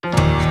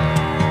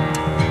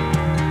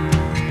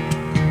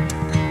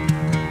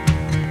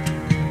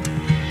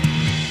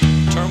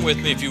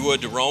with me, if you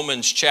would, to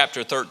Romans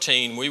chapter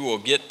 13. We will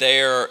get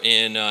there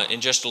in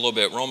just a little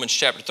bit. Romans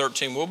chapter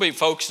 13. We'll be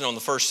focusing on the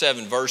first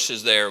 7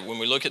 verses there when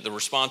we look at the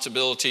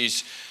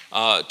responsibilities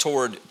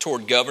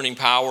toward governing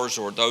powers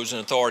or those in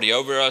authority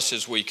over us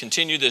as we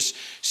continue this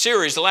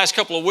series. The last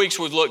couple of weeks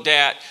we've looked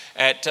at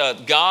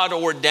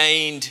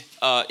God-ordained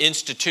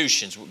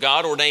institutions,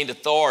 God-ordained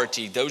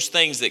authority, those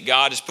things that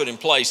God has put in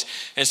place.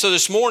 And so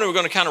this morning we're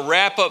going to kind of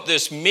wrap up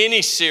this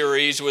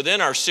mini-series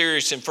within our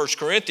series in 1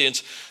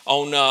 Corinthians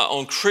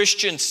on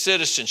Christian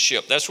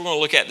citizenship. That's what we're going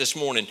to look at this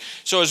morning.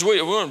 So as we're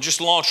going to just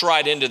launch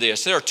right into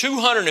this. There are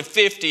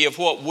 250 of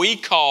what we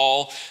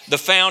call the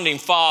founding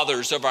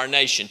fathers of our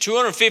nation.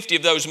 250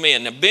 of those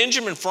men. Now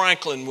Benjamin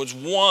Franklin was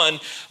one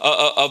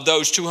of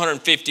those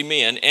 250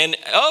 men. And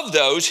of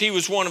those, he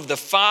was one of the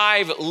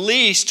 5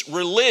 least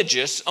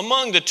religious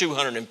among the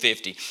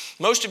 250.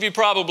 Most of you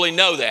probably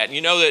know that.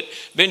 You know that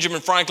Benjamin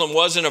Franklin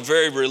wasn't a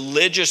very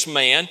religious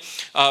man.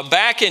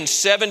 Back in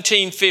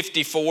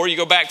 1754, you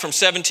go back from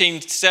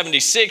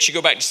 1776, you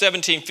go back to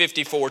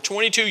 1754,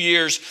 22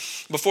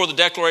 years before the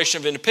Declaration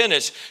of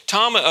Independence,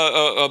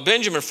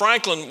 Benjamin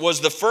Franklin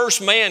was the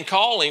first man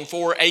calling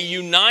for a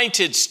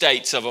United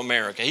States of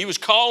America. He was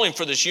calling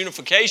for this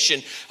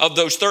unification of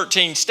those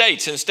 13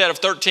 states. Instead of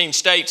 13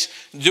 states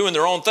doing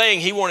their own thing,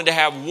 he wanted to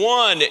have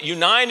one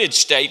United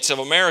States of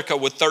America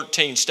with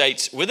 13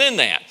 states within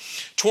that.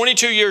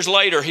 22 years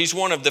later, he's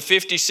one of the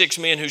 56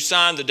 men who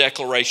signed the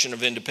Declaration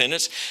of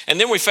Independence. And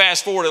then we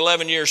fast forward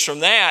 11 years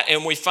from that,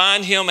 and we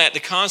find him at the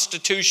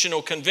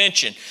Constitutional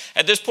Convention.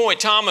 At this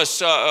point,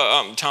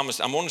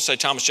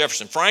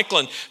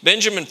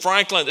 Benjamin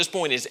Franklin at this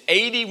point is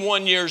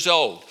 81 years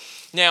old.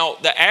 Now,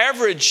 the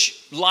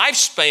average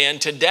lifespan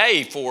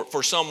today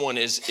for someone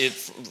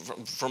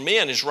for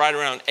men is right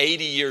around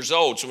 80 years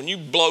old. So when you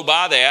blow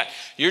by that,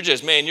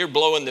 you're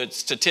blowing the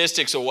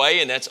statistics away,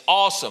 and that's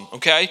awesome,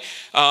 okay?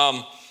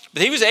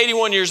 But he was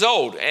 81 years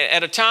old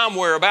at a time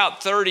where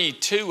about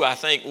 32, I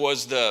think,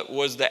 was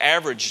the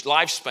average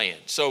lifespan.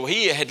 So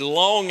he had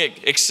long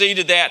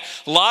exceeded that.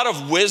 A lot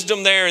of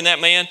wisdom there in that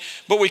man.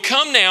 But we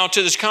come now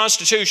to this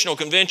Constitutional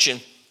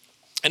Convention.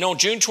 And on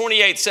June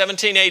 28,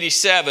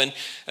 1787,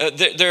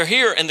 they're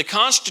here, and the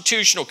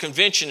Constitutional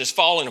Convention is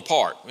falling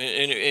apart.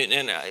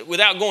 And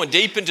without going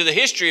deep into the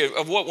history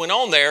of what went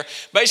on there,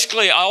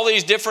 basically all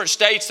these different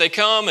states, they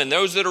come, and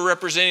those that are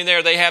representing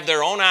there, they have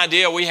their own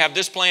idea. We have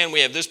this plan, we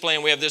have this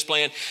plan, we have this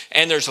plan,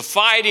 and there's a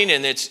fighting,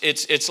 and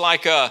it's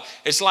like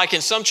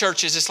in some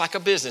churches, it's like a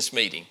business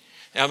meeting.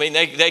 I mean,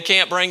 they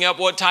can't bring up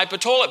what type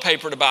of toilet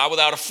paper to buy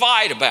without a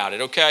fight about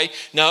it, okay?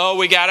 No,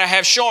 we got to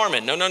have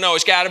Charmin. No,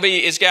 it's got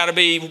to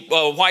be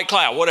White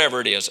Cloud, whatever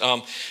it is.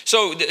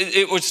 So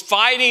it was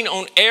fighting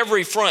on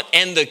every front,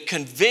 and the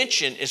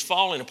convention is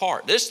falling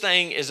apart. This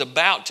thing is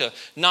about to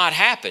not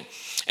happen.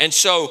 And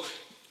so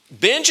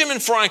Benjamin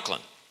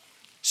Franklin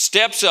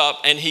steps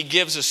up, and he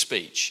gives a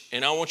speech.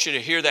 And I want you to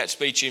hear that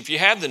speech. If you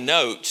have the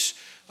notes,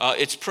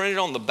 it's printed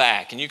on the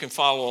back, and you can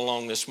follow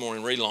along this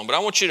morning, read along. But I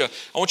want you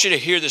to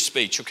hear this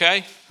speech,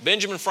 okay?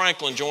 Benjamin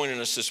Franklin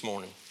joining us this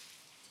morning.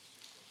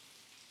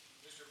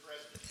 Mr.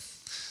 President,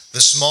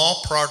 the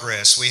small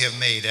progress we have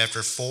made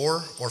after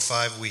 4 or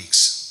 5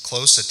 weeks,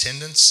 close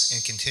attendance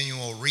and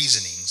continual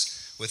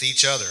reasonings with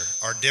each other,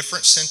 are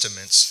different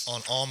sentiments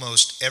on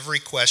almost every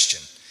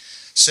question.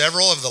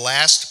 Several of the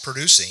last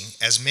producing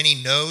as many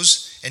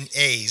no's and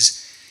a's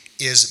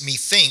is,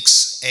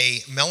 methinks,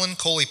 a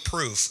melancholy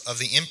proof of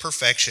the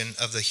imperfection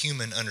of the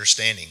human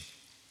understanding.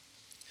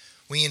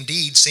 We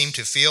indeed seem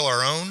to feel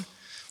our own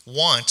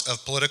want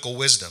of political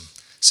wisdom,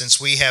 since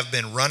we have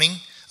been running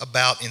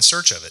about in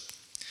search of it.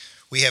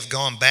 We have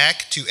gone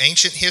back to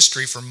ancient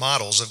history for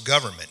models of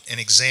government and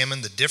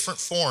examined the different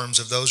forms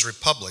of those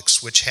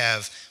republics which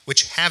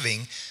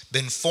having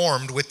been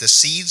formed with the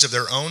seeds of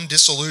their own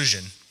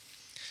dissolution,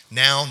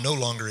 now no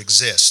longer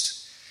exist.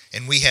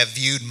 And we have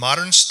viewed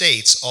modern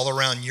states all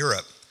around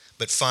Europe,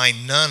 but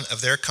find none of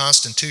their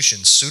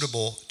constitutions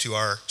suitable to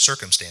our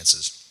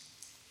circumstances.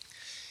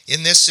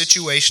 In this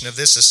situation of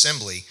this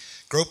assembly,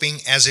 groping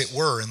as it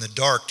were in the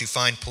dark to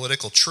find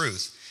political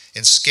truth,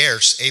 and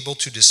scarce able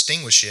to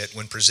distinguish it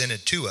when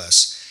presented to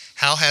us,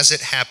 how has it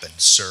happened,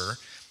 sir,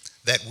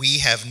 that we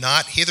have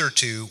not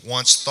hitherto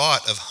once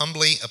thought of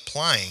humbly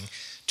applying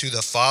to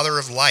the Father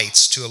of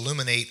lights to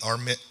illuminate our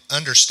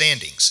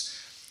understandings?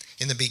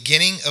 In the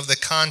beginning of the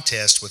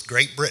contest with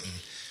Great Britain,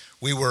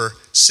 we were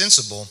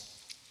sensible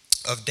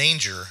of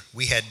danger.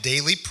 We had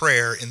daily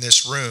prayer in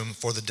this room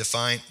for the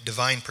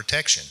divine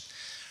protection.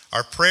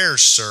 Our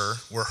prayers, sir,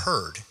 were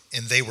heard,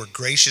 and they were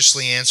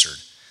graciously answered.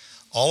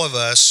 All of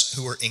us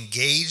who were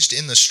engaged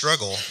in the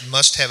struggle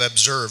must have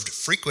observed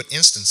frequent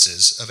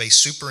instances of a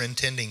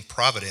superintending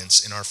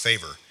providence in our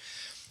favor.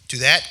 To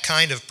that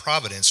kind of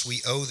providence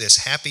we owe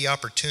this happy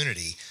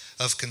opportunity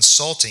of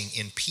consulting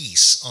in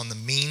peace on the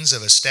means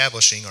of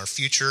establishing our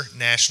future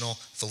national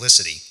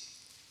felicity.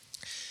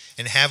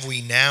 And have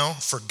we now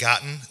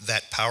forgotten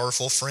that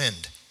powerful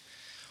friend?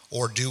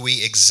 Or do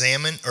we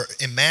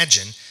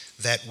imagine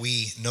that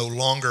we no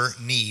longer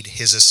need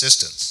his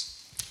assistance?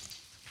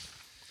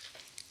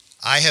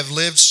 I have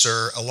lived,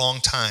 sir, a long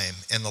time,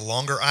 and the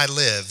longer I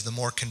live, the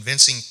more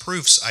convincing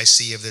proofs I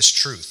see of this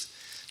truth,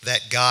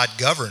 that God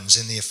governs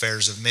in the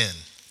affairs of men.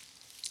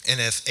 And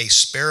if a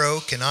sparrow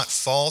cannot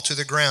fall to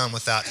the ground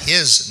without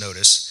his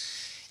notice,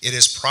 it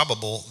is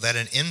probable that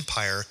an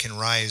empire can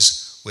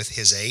rise with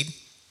his aid.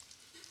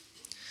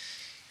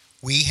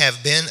 We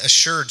have been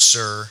assured,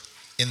 sir,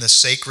 in the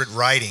sacred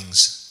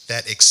writings,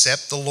 that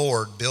except the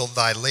Lord build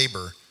thy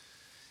labor,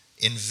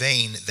 in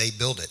vain they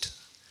build it.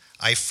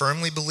 I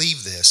firmly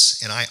believe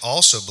this, and I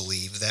also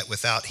believe that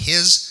without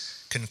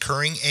his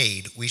concurring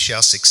aid, we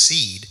shall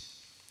succeed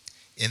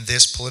in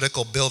this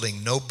political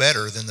building no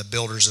better than the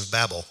builders of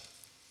Babel.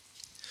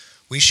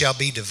 We shall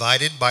be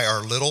divided by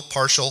our little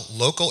partial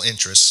local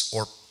interests,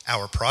 or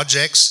our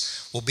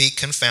projects will be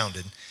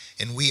confounded,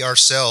 and we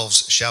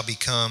ourselves shall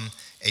become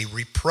a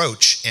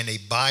reproach and a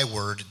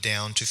byword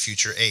down to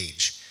future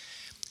age.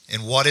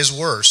 And what is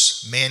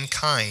worse,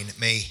 mankind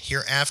may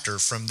hereafter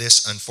from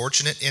this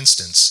unfortunate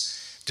instance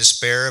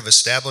despair of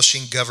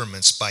establishing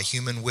governments by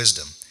human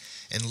wisdom,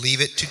 and leave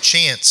it to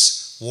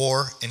chance,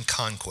 war, and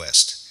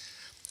conquest.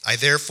 I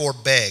therefore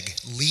beg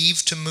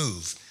leave to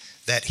move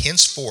that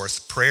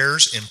henceforth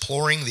prayers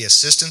imploring the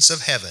assistance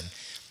of heaven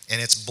and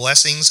its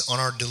blessings on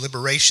our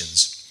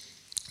deliberations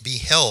be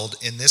held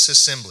in this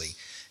assembly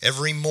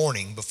every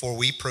morning before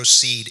we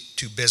proceed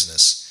to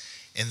business,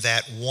 and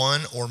that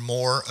one or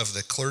more of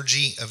the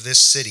clergy of this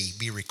city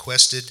be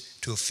requested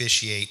to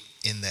officiate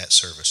in that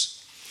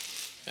service.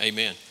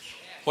 Amen.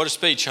 What a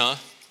speech, huh?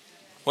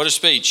 What a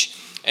speech.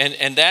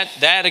 And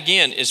that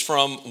again is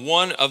from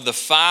one of the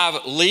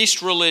 5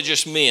 least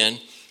religious men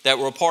that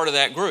were a part of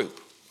that group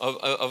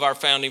of our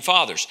founding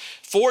fathers.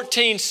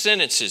 14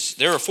 sentences.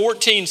 There are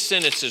 14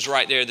 sentences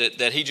right there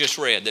that he just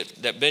read,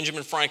 that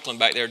Benjamin Franklin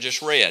back there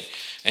just read.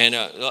 And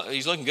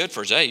he's looking good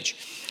for his age.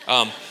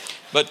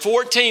 But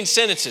 14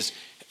 sentences.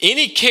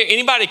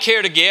 Anybody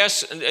care to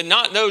guess,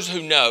 not those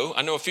who know,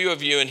 I know a few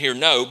of you in here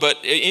know, but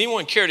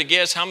anyone care to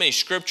guess how many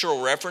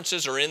scriptural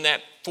references are in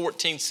that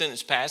 14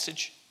 sentence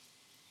passage?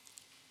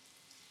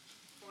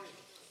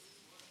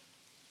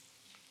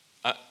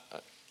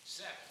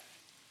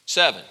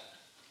 7.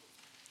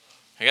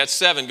 I got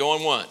 7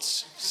 going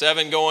once,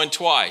 7 going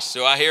twice.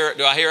 Do I hear 8?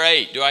 Do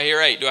I hear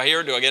 8? Do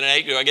I get an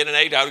 8? Do I get an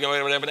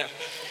 8?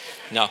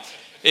 No,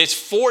 it's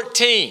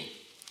 14.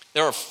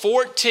 There are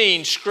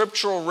 14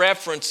 scriptural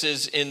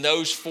references in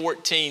those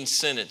 14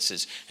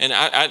 sentences. And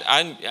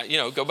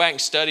I go back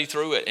and study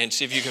through it and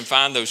see if you can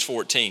find those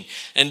 14.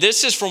 And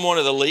this is from one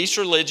of the least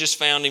religious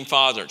founding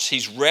fathers.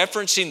 He's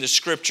referencing the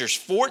scriptures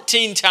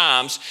 14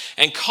 times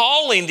and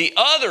calling the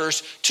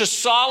others to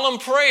solemn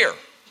prayer.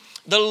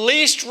 The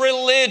least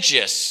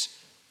religious,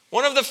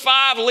 one of the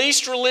 5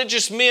 least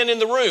religious men in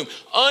the room,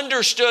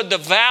 understood the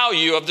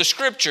value of the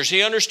scriptures.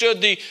 He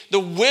understood the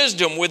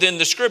wisdom within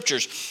the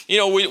scriptures. You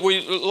know,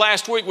 we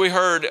last week we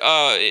heard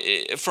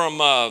from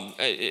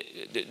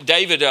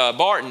David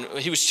Barton.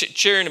 He was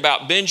sharing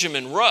about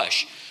Benjamin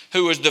Rush,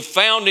 who was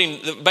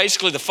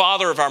basically the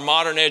father of our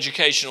modern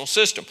educational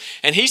system.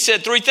 And he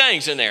said 3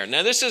 things in there.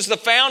 Now, this is the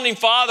founding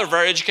father of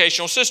our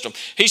educational system.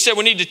 He said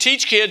we need to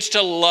teach kids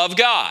to love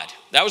God.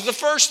 That was the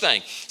first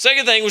thing.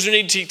 Second thing was we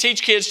need to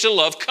teach kids to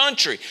love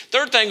country.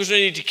 Third thing was we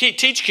need to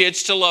teach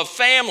kids to love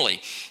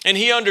family. And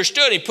he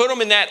understood. He put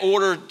them in that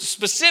order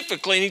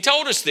specifically. And he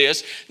told us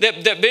this,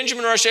 that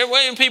Benjamin Rush said,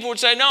 well, and people would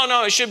say,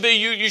 no, it should be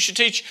you should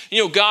teach,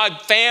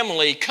 God,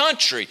 family,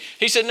 country.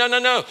 He said,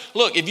 no.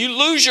 Look, if you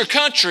lose your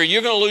country,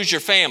 you're going to lose your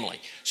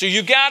family. So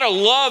you got to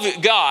love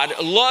God,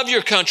 love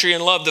your country,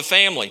 and love the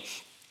family.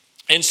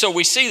 And so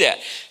we see that.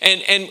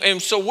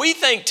 And so we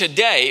think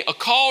today a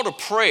call to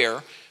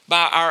prayer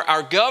by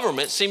our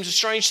government seems a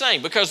strange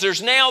thing, because there's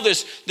now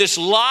this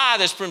lie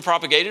that's been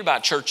propagated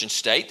about church and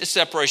state, the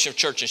separation of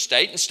church and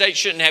state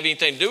shouldn't have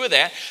anything to do with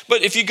that.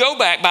 But if you go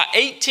back, by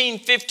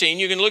 1815,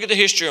 you can look at the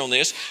history on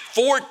this,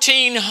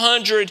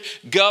 1,400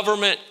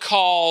 government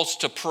calls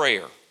to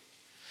prayer.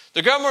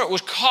 The government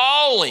was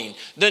calling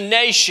the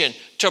nation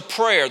to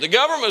prayer. The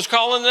government was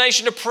calling the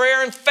nation to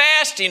prayer and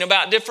fasting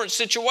about different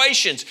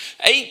situations.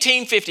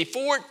 1850,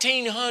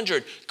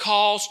 1,400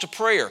 calls to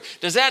prayer.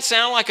 Does that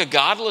sound like a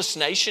godless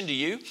nation to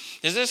you?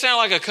 Does this sound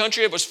like a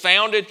country that was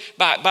founded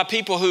by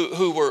people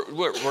who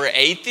were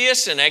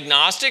atheists and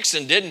agnostics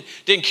and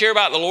didn't care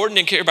about the Lord and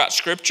didn't care about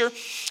Scripture?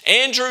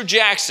 Andrew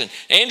Jackson,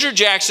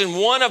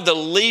 one of the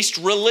least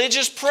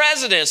religious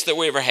presidents that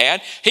we ever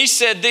had, he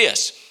said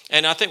this.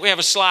 And I think we have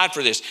a slide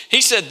for this.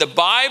 He said, the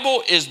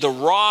Bible is the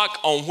rock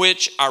on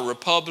which our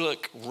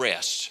republic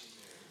rests.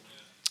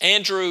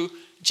 Andrew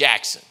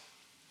Jackson.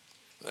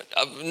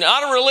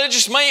 Not a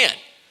religious man.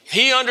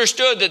 He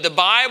understood that the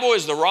Bible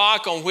is the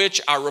rock on which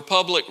our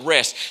republic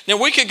rests.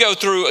 Now, we could go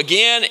through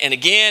again and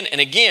again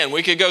and again.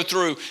 We could go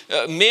through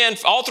men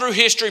all through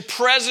history,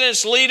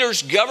 presidents,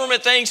 leaders,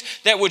 government things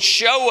that would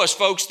show us,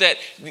 folks, that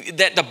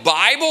the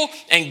Bible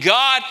and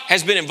God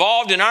has been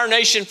involved in our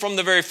nation from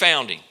the very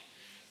founding.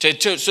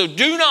 So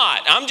do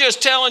not, I'm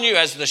just telling you,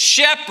 as the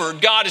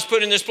shepherd God has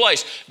put in this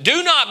place,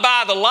 do not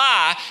buy the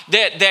lie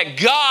that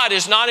God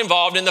is not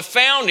involved in the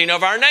founding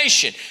of our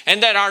nation,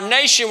 and that our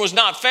nation was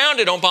not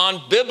founded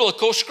upon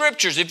biblical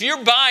scriptures. If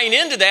you're buying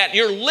into that,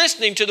 you're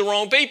listening to the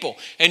wrong people.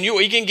 And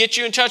we can get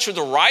you in touch with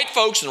the right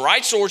folks and the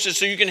right sources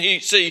so you can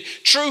see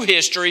true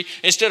history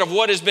instead of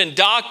what has been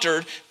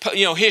doctored,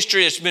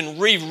 history that's been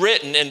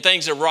rewritten and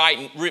things are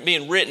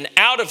being written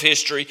out of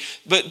history.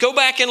 But go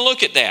back and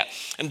look at that.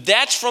 And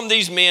that's from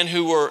these men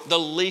who were the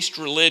least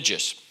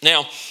religious.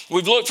 Now,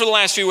 we've looked for the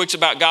last few weeks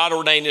about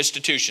God-ordained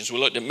institutions. We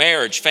looked at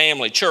marriage,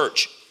 family,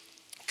 church,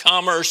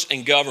 commerce,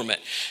 and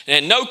government.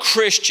 And no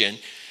Christian,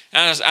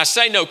 and I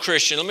say no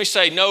Christian, let me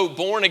say no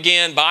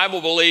born-again,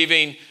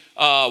 Bible-believing,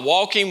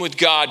 walking with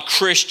God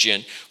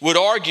Christian would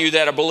argue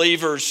that a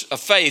believer's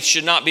faith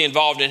should not be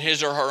involved in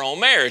his or her own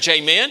marriage.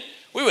 Amen?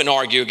 We wouldn't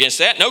argue against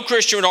that. No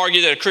Christian would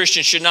argue that a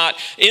Christian should not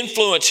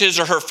influence his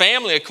or her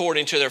family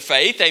according to their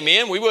faith.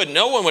 Amen.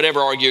 No one would ever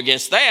argue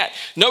against that.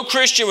 No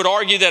Christian would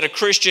argue that a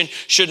Christian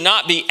should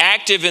not be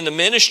active in the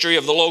ministry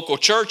of the local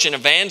church and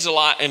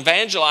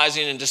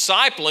evangelizing and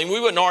discipling. We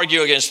wouldn't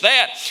argue against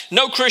that.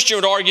 No Christian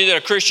would argue that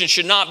a Christian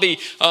should not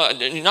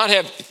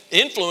have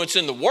influence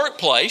in the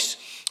workplace.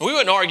 We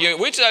wouldn't argue.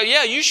 We'd say,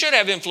 yeah, you should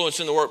have influence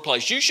in the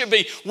workplace. You should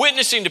be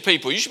witnessing to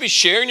people. You should be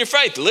sharing your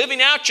faith,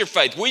 living out your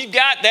faith. We've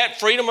got that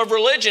freedom of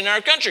religion in our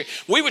country.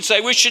 We would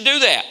say we should do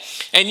that.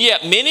 And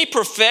yet many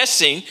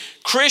professing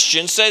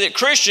Christians say that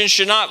Christians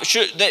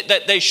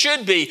that they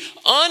should be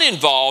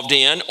uninvolved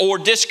in or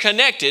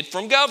disconnected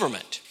from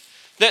government.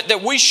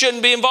 That we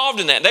shouldn't be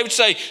involved in that. They would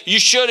say you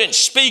shouldn't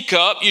speak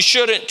up, you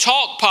shouldn't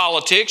talk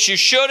politics, you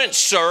shouldn't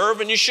serve,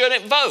 and you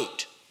shouldn't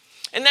vote.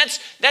 And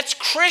that's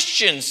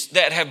Christians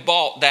that have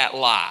bought that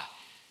lie.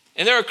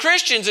 And there are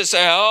Christians that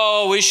say,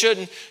 oh, we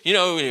shouldn't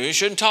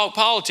talk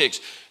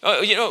politics.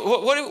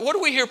 What do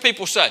we hear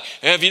people say?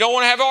 If you don't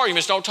want to have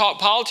arguments, don't talk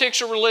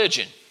politics or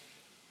religion.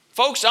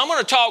 Folks, I'm going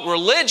to talk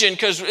religion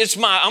because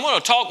I'm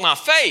going to talk my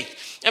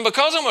faith. And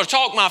because I'm going to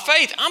talk my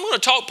faith, I'm going to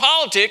talk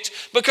politics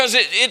because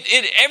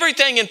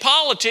everything in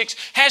politics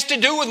has to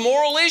do with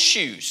moral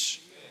issues.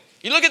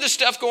 You look at the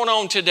stuff going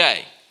on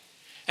today.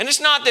 And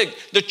it's not that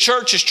the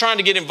church is trying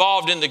to get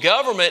involved in the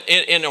government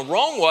in a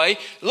wrong way.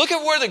 Look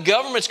at where the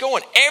government's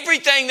going.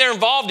 Everything they're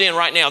involved in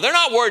right now. They're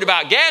not worried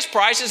about gas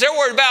prices. They're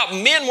worried about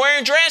men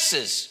wearing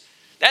dresses.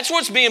 That's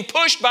what's being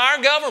pushed by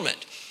our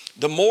government.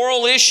 The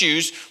moral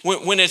issues,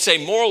 when it's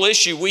a moral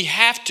issue, we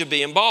have to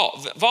be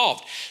involved.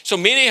 So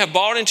many have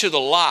bought into the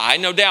lie,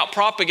 no doubt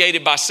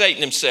propagated by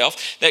Satan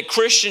himself, that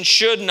Christians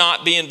should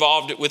not be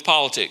involved with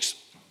politics.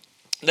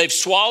 They've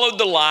swallowed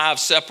the lie of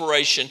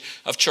separation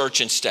of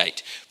church and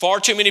state. Far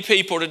too many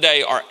people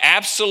today are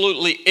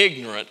absolutely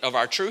ignorant of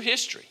our true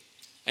history.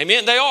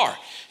 Amen? They are.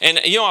 And,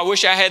 I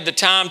wish I had the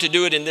time to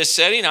do it in this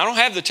setting. I don't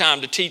have the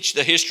time to teach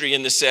the history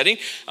in this setting.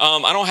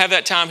 I don't have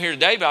that time here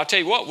today, but I'll tell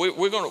you what,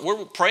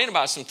 we're praying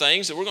about some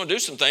things, and we're going to do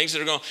some things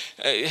that are going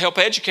to help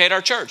educate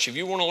our church. If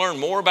you want to learn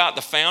more about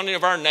the founding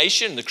of our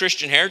nation, the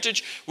Christian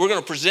heritage, we're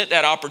going to present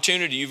that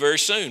opportunity to you very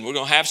soon. We're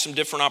going to have some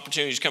different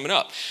opportunities coming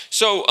up.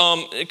 So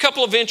a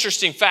couple of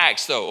interesting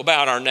facts, though,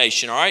 about our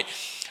nation, all right?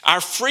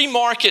 Our free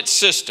market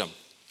system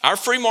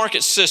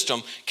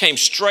came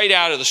straight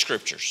out of the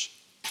Scriptures.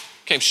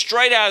 Came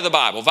straight out of the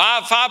Bible.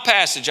 Five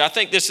passages. I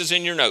think this is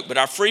in your note. But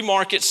our free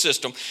market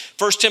system,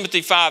 1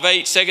 Timothy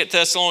 5:8, 2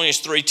 Thessalonians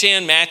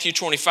 3:10, Matthew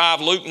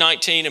 25, Luke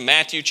 19, and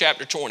Matthew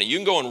chapter 20. You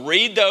can go and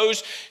read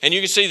those, and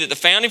you can see that the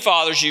founding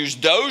fathers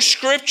used those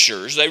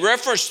scriptures. They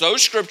referenced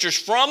those scriptures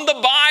from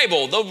the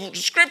Bible, the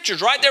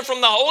scriptures right there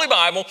from the Holy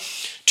Bible,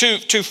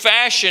 to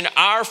fashion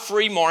our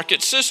free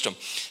market system.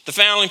 The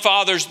founding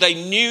fathers, they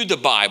knew the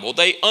Bible.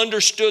 They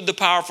understood the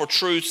powerful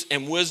truths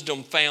and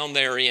wisdom found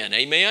therein.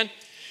 Amen?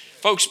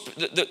 Folks,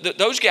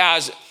 those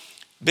guys,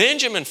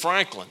 Benjamin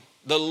Franklin,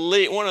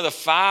 one of the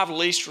 5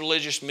 least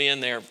religious men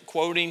there,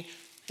 quoting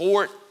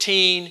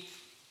 14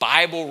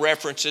 Bible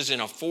references in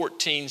a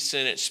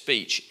 14-sentence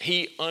speech.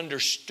 He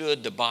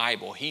understood the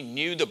Bible. He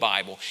knew the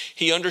Bible.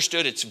 He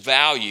understood its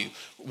value.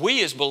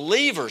 We as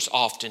believers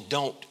often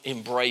don't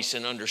embrace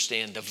and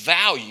understand the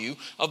value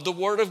of the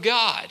Word of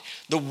God,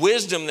 the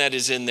wisdom that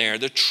is in there,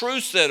 the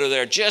truths that are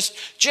there, just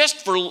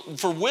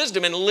for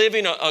wisdom and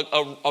living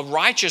a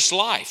righteous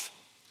life.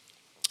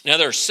 Now,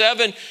 there are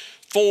 7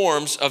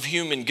 forms of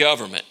human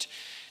government.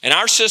 And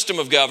our system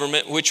of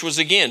government, which was,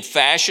 again,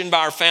 fashioned by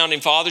our founding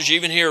fathers, you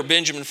even hear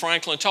Benjamin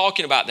Franklin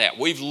talking about that.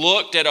 We've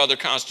looked at other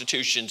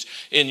constitutions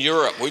in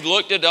Europe. We've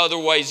looked at other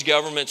ways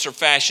governments are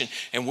fashioned,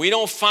 and we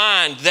don't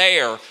find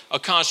there a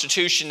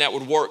constitution that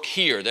would work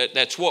here.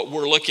 That's what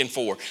we're looking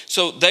for.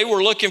 So they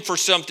were looking for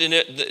something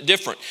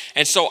different.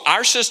 And so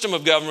our system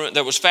of government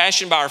that was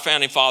fashioned by our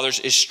founding fathers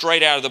is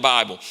straight out of the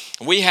Bible.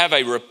 We have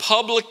a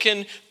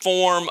Republican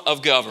form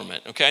of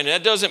government, okay? And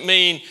that doesn't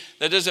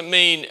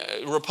mean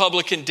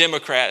Republican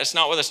Democrat. That's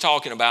not what that's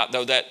talking about,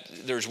 though that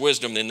there's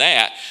wisdom in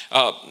that.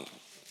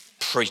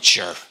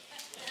 Preacher.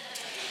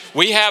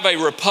 We have a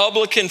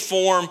Republican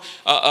form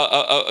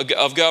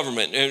of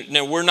government.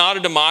 Now, we're not a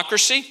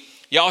democracy.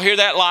 Y'all hear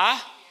that lie?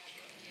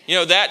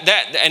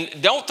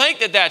 And don't think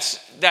that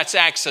that's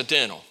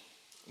accidental.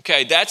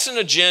 Okay, that's an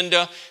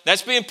agenda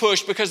that's being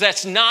pushed because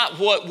that's not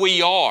what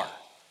we are.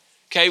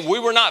 Okay, we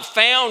were not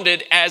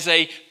founded as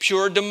a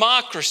pure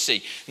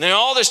democracy. Now,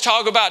 all this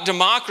talk about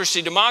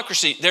democracy,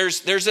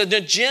 there's an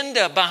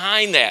agenda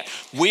behind that.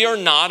 We are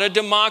not a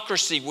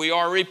democracy. We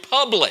are a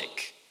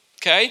republic.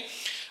 Okay,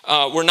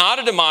 we're not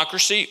a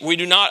democracy. We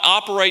do not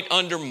operate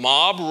under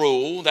mob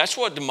rule. That's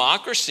what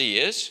democracy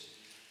is.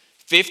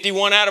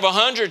 51 out of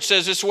 100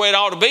 says this is the way it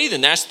ought to be,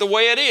 then that's the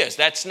way it is.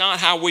 That's not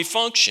how we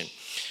function.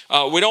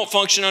 We don't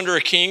function under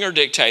a king or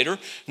dictator,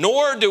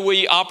 nor do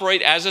we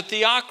operate as a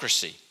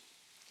theocracy.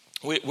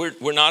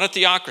 We're not a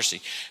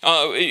theocracy.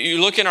 You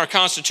look in our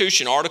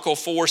Constitution, Article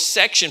 4,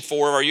 Section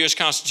 4 of our U.S.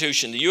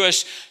 Constitution.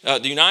 The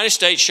United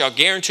States shall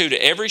guarantee to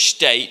every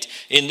state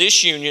in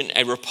this union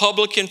a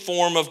republican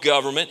form of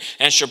government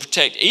and shall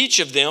protect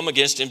each of them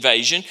against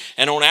invasion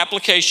and on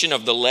application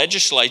of the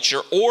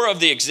legislature or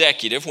of the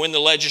executive when the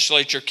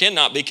legislature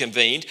cannot be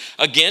convened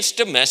against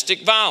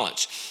domestic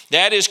violence.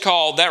 That is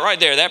called, that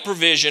right there, that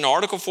provision,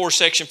 Article 4,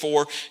 Section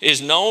 4,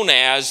 is known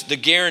as the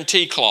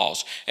Guarantee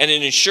Clause. And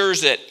it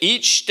ensures that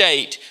each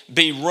state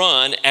be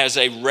run as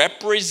a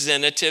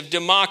representative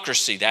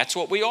democracy. That's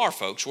what we are,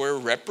 folks. We're a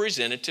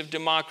representative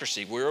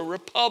democracy. We're a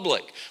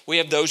republic. We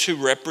have those who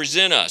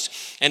represent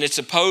us. And it's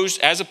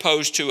as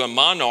opposed to a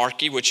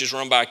monarchy, which is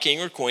run by a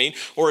king or queen,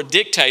 or a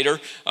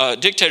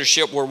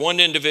dictatorship where one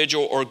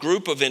individual or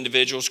group of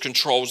individuals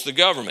controls the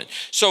government.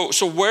 So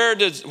where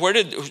do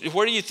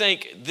you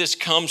think this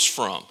comes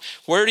from?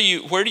 Where do you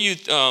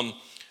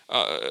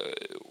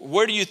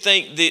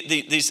think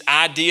these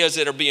ideas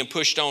that are being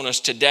pushed on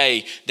us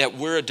today that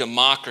we're a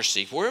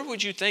democracy? Where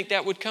would you think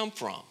that would come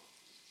from?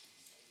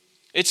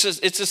 It's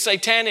a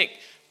satanic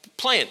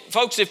plan,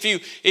 folks. If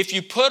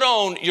you put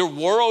on your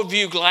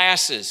worldview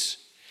glasses,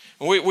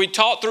 we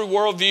taught through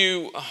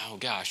worldview. Oh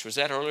gosh, was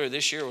that earlier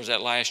this year or was that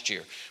last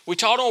year? We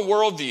taught on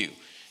worldview.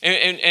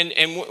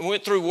 And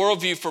went through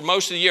worldview for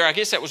most of the year. I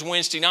guess that was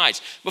Wednesday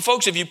nights. But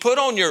folks, if you put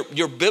on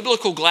your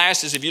biblical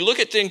glasses, if you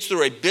look at things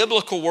through a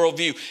biblical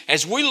worldview,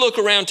 as we look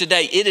around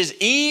today, it is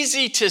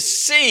easy to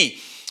see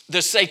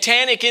the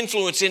satanic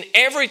influence in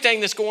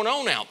everything that's going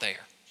on out there.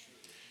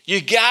 You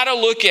got to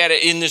look at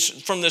it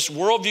from this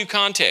worldview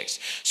context.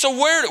 So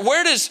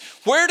where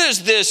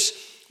does this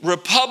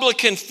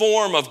republican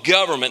form of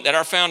government that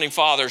our founding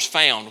fathers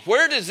found,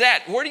 where do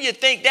you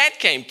think that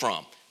came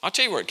from? I'll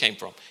tell you where it came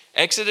from.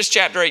 Exodus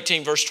chapter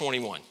 18, verse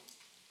 21,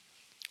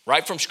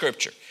 right from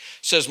Scripture. It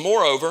says,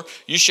 moreover,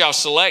 you shall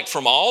select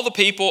from all the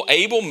people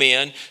able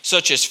men,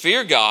 such as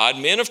fear God,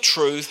 men of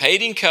truth,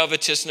 hating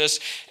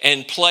covetousness,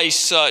 and place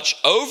such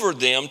over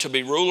them to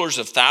be rulers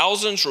of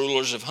thousands,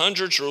 rulers of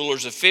hundreds,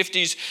 rulers of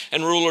 50s,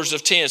 and rulers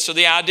of tens. So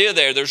the idea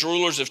there's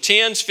rulers of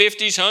tens,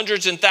 50s,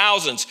 hundreds, and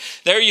thousands.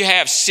 There you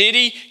have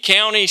city,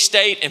 county,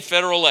 state, and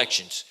federal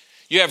elections.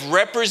 You have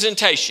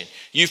representation.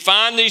 You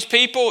find these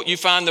people, you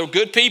find the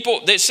good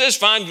people. It says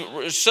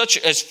find such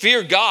as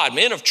fear God,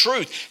 men of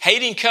truth,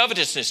 hating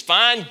covetousness.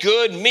 Find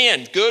good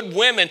men, good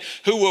women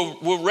who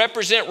will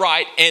represent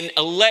right and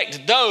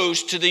elect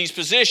those to these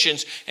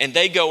positions, and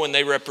they go and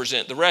they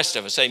represent the rest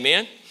of us.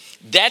 Amen?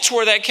 That's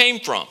where that came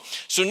from.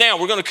 So now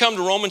we're going to come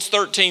to Romans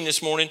 13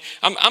 this morning.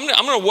 I'm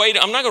going to wait.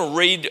 I'm not going to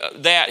read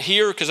that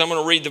here because I'm going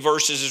to read the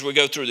verses as we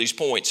go through these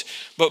points.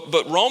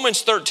 But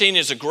Romans 13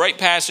 is a great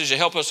passage to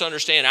help us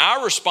understand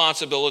our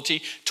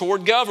responsibility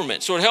toward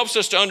government. So it helps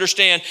us to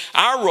understand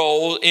our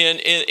role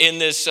in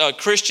this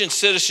Christian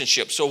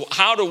citizenship. So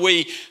how are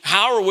we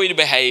to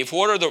behave?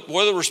 What are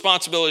the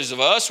responsibilities of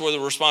us? What are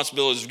the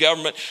responsibilities of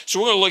government? So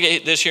we're going to look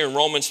at this here in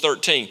Romans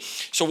 13.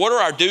 So what are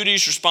our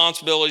duties,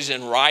 responsibilities,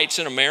 and rights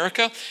in America?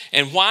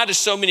 And why do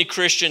so many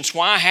Christians,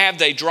 why have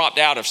they dropped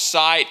out of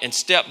sight and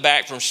stepped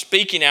back from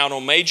speaking out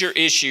on major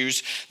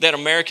issues that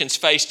Americans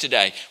face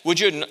today? Would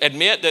you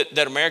admit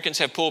that Americans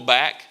have pulled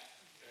back?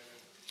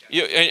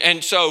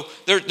 And so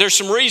there's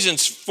some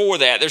reasons for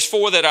that. There's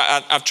four that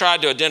I've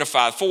tried to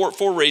identify,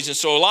 four reasons.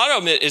 So a lot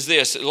of them is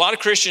this. A lot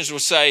of Christians will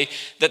say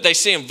that they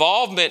see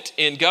involvement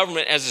in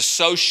government as a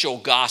social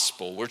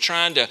gospel. We're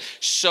trying to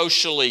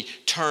socially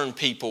turn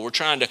people.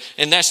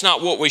 And that's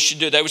not what we should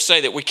do. They would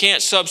say that we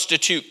can't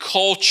substitute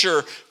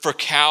culture for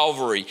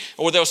Calvary.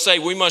 Or they'll say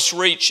we must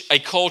reach a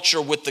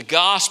culture with the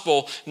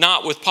gospel,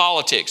 not with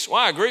politics. Well,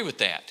 I agree with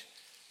that.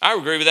 I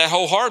agree with that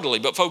wholeheartedly.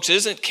 But folks,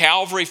 isn't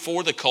Calvary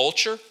for the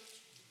culture?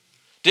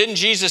 Didn't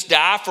Jesus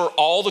die for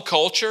all the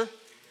culture?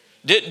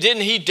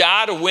 Didn't he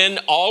die to win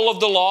all of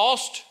the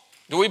lost?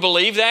 Do we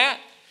believe that?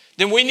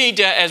 Then we need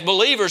to, as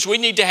believers, we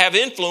need to have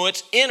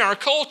influence in our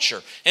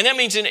culture. And that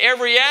means in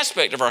every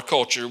aspect of our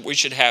culture, we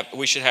should have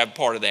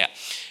part of that.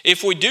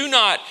 If we do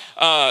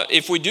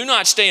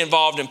not stay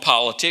involved in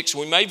politics,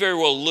 we may very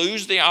well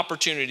lose the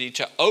opportunity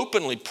to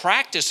openly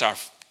practice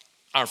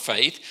our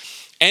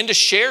faith and to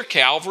share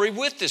Calvary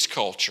with this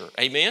culture.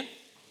 Amen?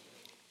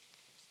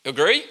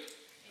 Agree?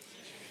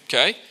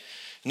 Okay.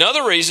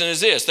 Another reason is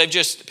this.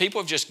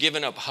 People have just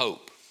given up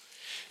hope.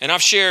 And I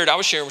was sharing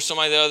with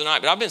somebody the other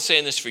night, but I've been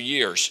saying this for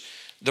years.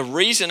 The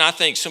reason I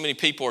think so many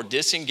people are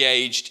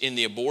disengaged in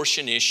the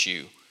abortion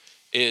issue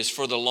is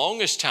for the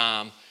longest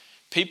time,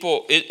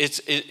 People,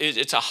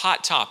 it's a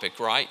hot topic,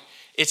 right?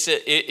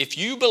 If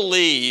you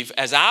believe,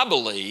 as I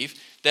believe,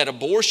 that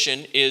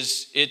abortion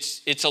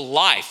it's a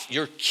life.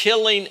 You're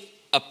killing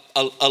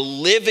a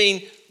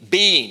living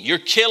being. You're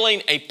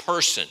killing a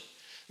person.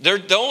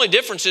 The only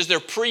difference is they're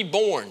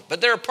pre-born,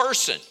 but they're a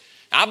person.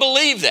 I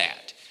believe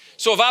that.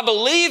 So if I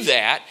believe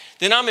that,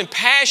 then I'm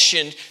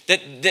impassioned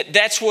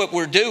that's what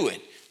we're doing,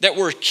 that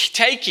we're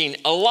taking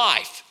a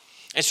life.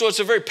 And so it's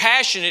a very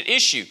passionate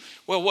issue.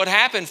 Well, what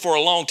happened for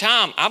a long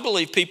time, I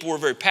believe people were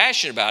very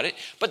passionate about it,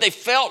 but they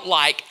felt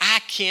like I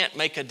can't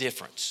make a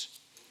difference.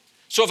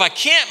 So if I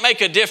can't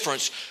make a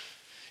difference,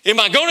 am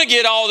I going to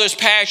get all this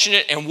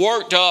passionate and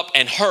worked up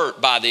and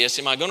hurt by this?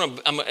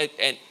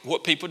 And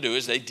what people do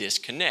is they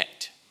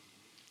disconnect.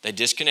 They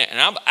disconnect.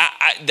 And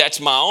that's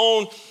my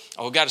own.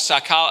 We've got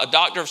a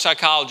doctor of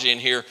psychology in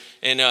here,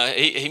 and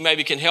he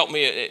maybe can help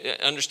me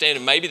understand.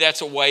 And maybe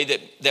that's a way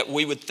that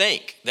we would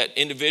think, that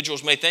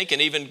individuals may think,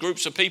 and even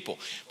groups of people.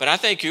 But I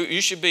think we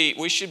should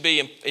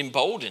be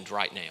emboldened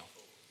right now.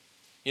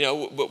 You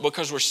know,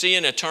 because we're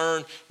seeing a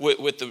turn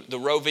with the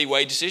Roe v.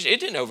 Wade decision. It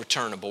didn't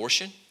overturn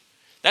abortion.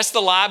 That's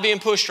the lie being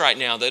pushed right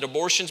now, that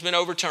abortion's been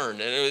overturned.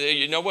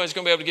 Nobody's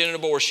going to be able to get an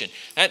abortion.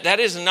 That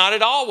is not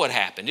at all what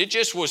happened. It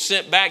just was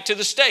sent back to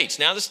the states.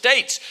 Now the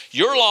states,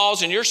 your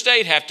laws in your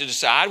state have to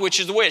decide, which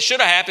is the way it should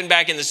have happened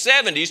back in the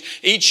 70s.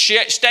 Each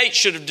state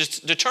should have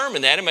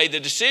determined that and made the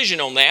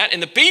decision on that.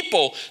 And the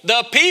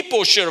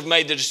people should have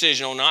made the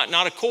decision on that,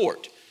 not a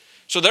court.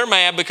 So they're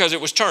mad because it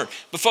was turned.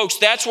 But folks,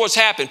 that's what's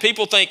happened.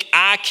 People think,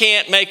 I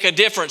can't make a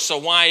difference, so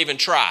why even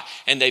try?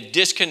 And they've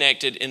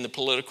disconnected in the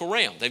political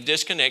realm. They've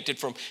disconnected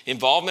from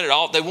involvement at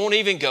all. They won't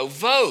even go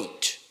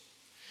vote.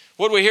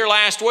 What did we hear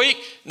last week?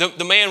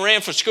 The man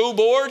ran for school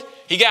board.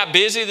 He got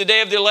busy the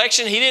day of the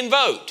election. He didn't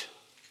vote.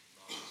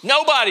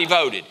 Nobody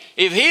voted.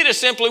 If he'd have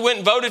simply went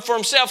and voted for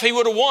himself, he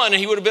would have won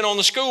and he would have been on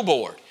the school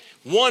board.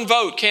 One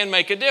vote can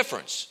make a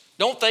difference.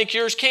 Don't think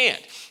yours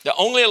can't. The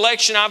only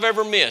election I've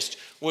ever missed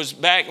was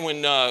back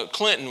when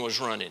Clinton was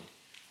running,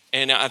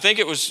 and I think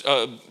it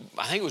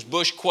was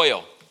Bush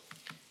Quayle,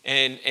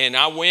 and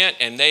I went,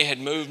 and they had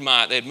moved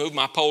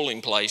my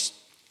polling place.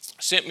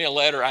 Sent me a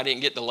letter. I didn't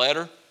get the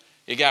letter.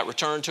 It got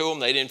returned to them.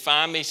 They didn't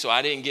find me, so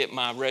I didn't get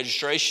my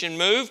registration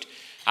moved.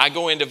 I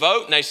go in to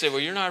vote, and they said, "Well,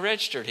 you're not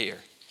registered here,"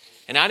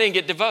 and I didn't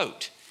get to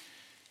vote.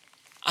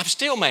 I'm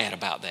still mad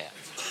about that.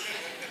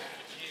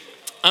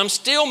 I'm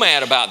still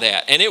mad about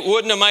that, and it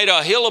wouldn't have made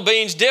a hill of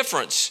beans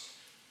difference.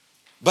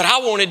 But I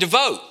wanted to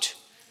vote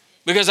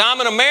because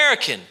I'm an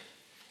American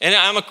and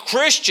I'm a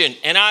Christian,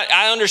 and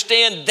I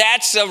understand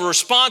that's a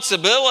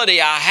responsibility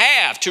I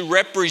have to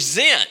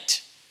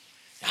represent.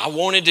 I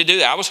wanted to do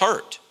that. I was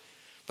hurt.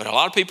 But a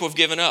lot of people have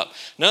given up.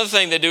 Another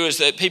thing they do is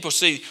that people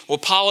see, well,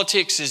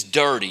 politics is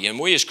dirty, and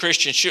we as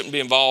Christians shouldn't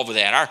be involved with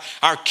that.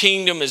 Our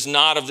kingdom is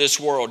not of this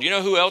world. You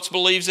know who else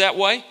believes that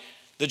way?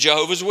 The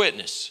Jehovah's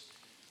Witness.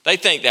 They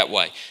think that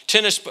way.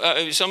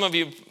 Some of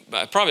you,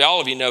 probably all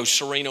of you know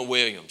Serena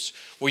Williams.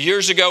 Well,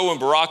 years ago when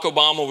Barack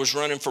Obama was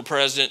running for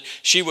president,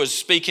 she was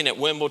speaking at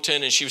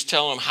Wimbledon and she was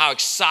telling him how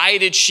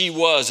excited she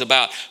was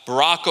about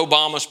Barack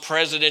Obama's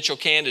presidential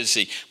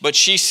candidacy. But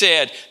she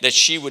said that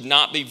she would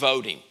not be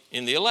voting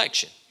in the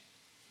election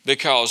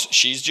because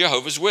she's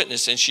Jehovah's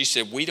Witness. And she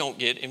said, we don't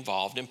get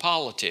involved in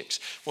politics.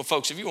 Well,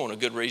 folks, if you want a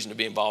good reason to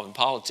be involved in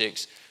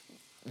politics,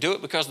 do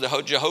it because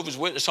the Jehovah's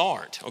Witness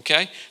aren't,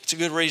 okay? It's a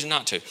good reason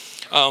not to.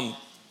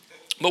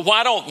 But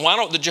why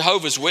don't the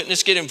Jehovah's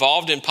Witness get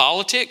involved in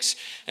politics?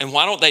 And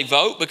why don't they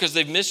vote? Because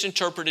they've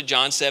misinterpreted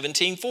John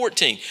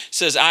 17:14. It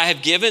says, I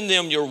have given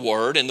them your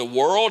word, and the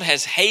world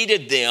has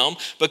hated them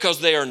because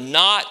they are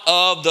not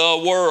of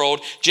the world,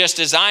 just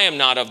as I am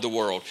not of the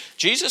world.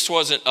 Jesus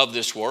wasn't of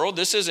this world.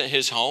 This isn't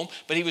his home,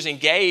 but he was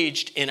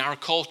engaged in our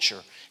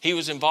culture. He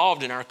was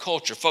involved in our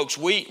culture. Folks,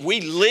 we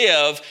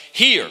live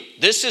here.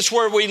 This is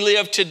where we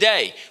live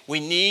today. We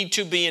need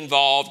to be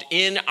involved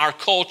in our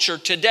culture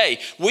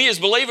today. We as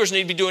believers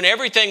need to be doing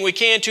everything we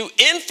can to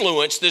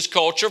influence this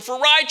culture for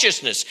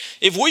righteousness.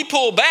 If we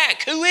pull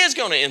back, who is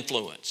going to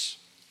influence?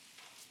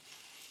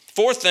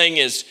 Fourth thing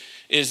is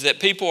that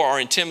people are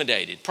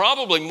intimidated,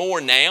 probably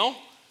more now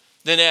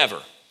than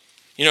ever.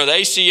 You know, the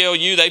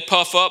ACLU, they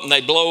puff up and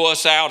they blow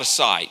us out of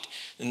sight.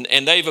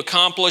 And they've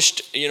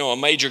accomplished, a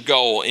major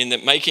goal in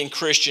that making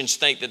Christians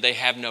think that they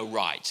have no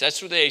rights.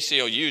 That's what the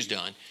ACLU's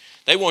done.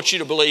 They want you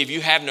to believe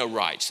you have no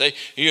rights.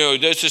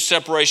 There's a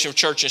separation of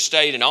church and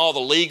state and all the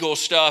legal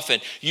stuff,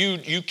 and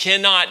you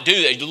cannot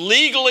do that.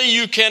 Legally,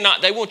 you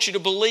cannot. They want you to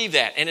believe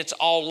that, and it's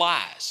all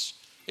lies.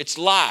 It's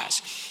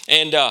lies.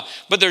 And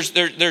but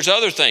there's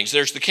other things.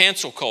 There's the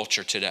cancel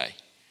culture today.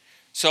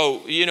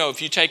 So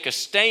if you take a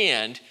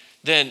stand,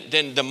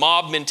 then the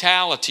mob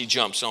mentality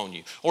jumps on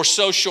you, or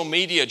social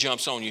media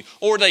jumps on you,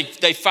 or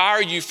they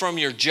fire you from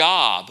your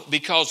job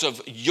because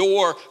of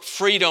your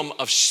freedom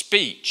of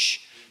speech.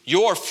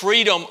 your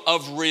freedom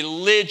of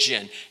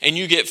religion and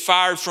you get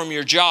fired from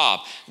your job.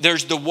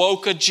 There's the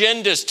woke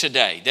agendas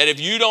today that if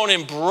you don't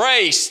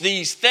embrace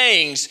these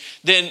things,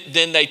 then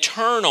they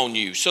turn on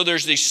you. So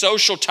there's these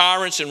social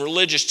tyrants and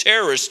religious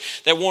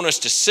terrorists that want us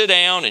to sit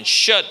down and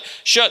shut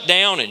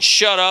down and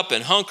shut up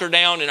and hunker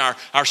down in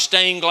our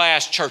stained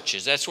glass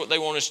churches. That's what they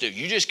want us to do.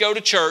 You just go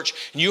to church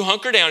and you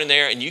hunker down in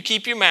there and you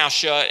keep your mouth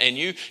shut and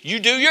you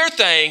do your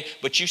thing,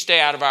 but you stay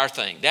out of our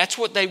thing. That's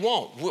what they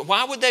want.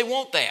 Why would they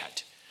want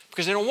that?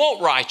 Because they don't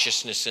want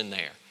righteousness in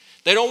there.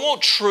 They don't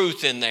want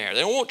truth in there.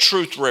 They don't want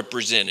truth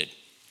represented.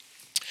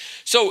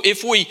 So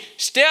if we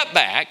step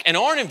back and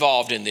aren't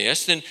involved in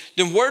this, then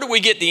where do we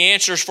get the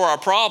answers for our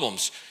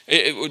problems?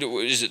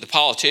 Is it the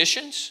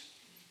politicians?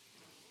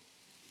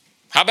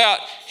 How about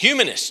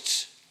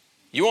humanists?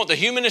 You want the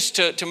humanists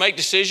to make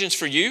decisions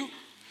for you?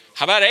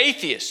 How about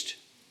atheists?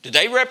 Do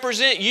they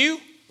represent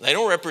you? They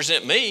don't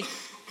represent me.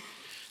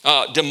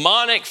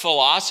 Demonic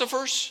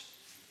philosophers?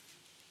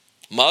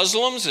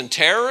 Muslims and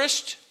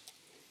terrorists,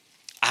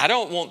 I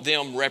don't want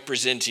them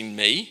representing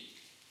me.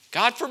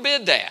 God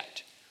forbid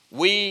that.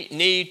 We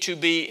need to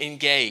be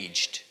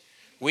engaged.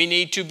 We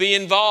need to be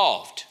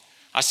involved.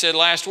 I said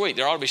last week,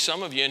 there ought to be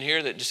some of you in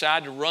here that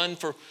decide to run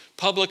for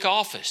public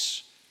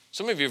office.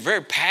 Some of you are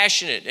very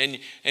passionate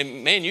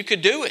and man, you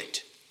could do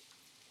it.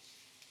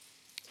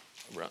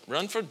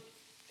 Run for,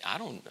 I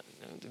don't know,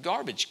 the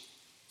garbage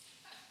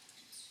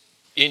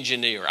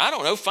engineer. I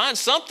don't know, find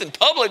something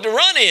public to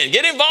run in.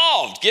 Get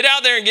involved. Get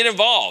out there and get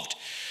involved.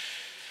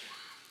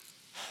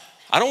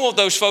 I don't want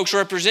those folks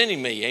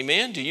representing me.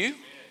 Amen? Do you?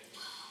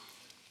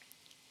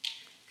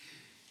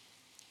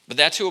 But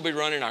that's who will be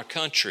running our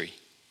country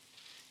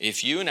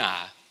if you and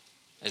I,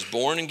 as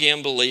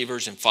born-again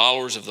believers and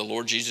followers of the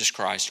Lord Jesus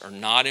Christ, are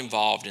not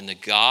involved in the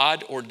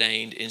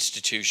God-ordained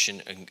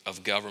institution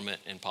of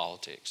government and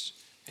politics.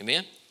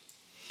 Amen?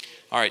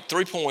 All right,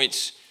 3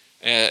 points.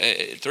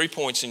 3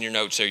 points in your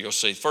notes there you'll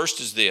see. First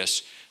is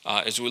this,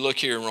 as we look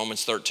here in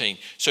Romans 13.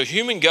 So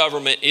human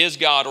government is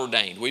God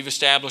ordained. We've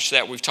established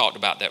that. We've talked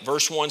about that.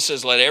 Verse 1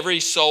 says, let every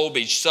soul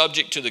be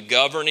subject to the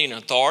governing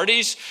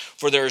authorities,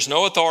 for there is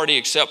no authority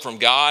except from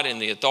God, and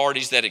the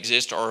authorities that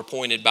exist are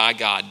appointed by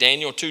God.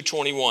 Daniel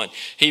 2:21,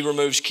 he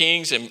removes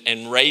kings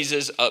and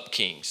raises up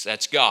kings.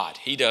 That's God.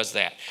 He does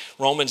that.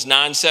 Romans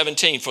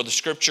 9:17, for the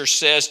scripture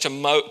says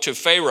to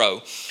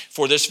Pharaoh,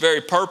 for this very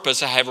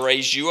purpose I have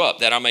raised you up,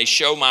 that I may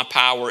show my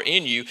power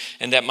in you,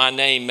 and that my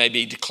name may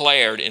be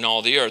declared in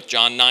all the earth.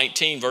 John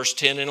 19, verse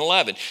 10 and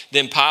 11.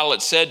 Then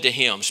Pilate said to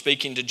him,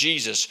 speaking to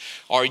Jesus,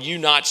 are you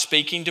not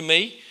speaking to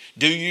me?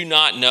 Do you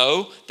not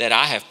know that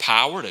I have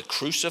power to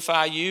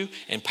crucify you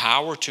and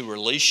power to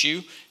release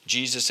you?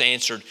 Jesus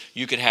answered,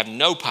 you could have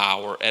no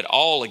power at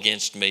all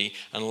against me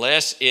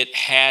unless it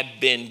had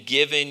been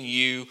given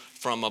you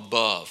from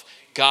above.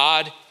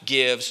 God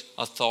gives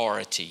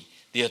authority.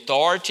 The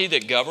authority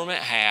that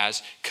government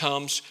has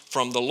comes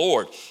from the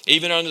Lord.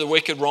 Even under the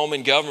wicked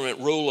Roman government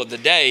rule of the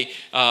day,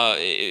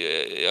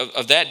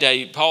 of that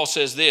day, Paul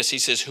says this. He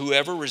says,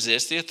 whoever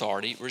resists the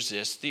authority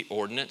resists the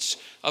ordinance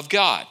of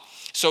God.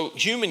 So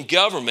human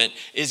government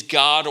is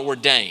God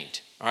ordained.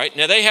 All right,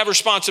 now they have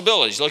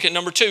responsibilities. Look at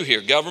number 2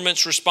 here,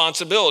 government's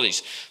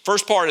responsibilities.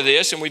 First part of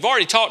this, and we've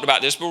already talked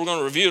about this, but we're going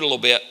to review it a little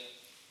bit.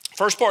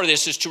 First part of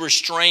this is to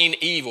restrain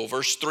evil,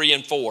 verse 3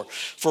 and 4.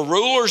 For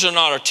rulers are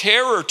not a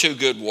terror to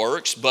good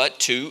works, but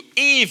to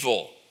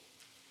evil.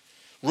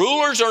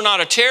 Rulers are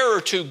not a terror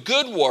to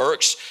good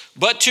works,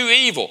 but to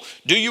evil.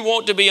 Do you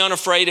want to be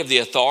unafraid of the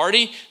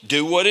authority?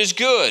 Do what is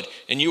good,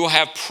 and you will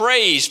have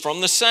praise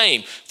from the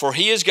same. For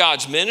he is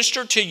God's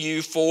minister to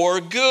you for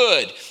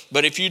good.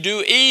 But if you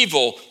do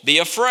evil, be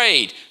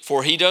afraid,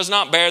 for he does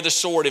not bear the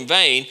sword in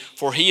vain,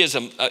 for he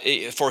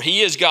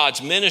is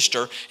God's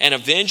minister, an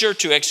avenger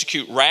to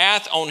execute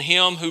wrath on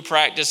him who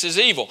practices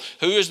evil.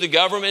 Who is the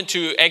government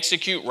to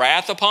execute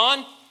wrath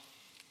upon?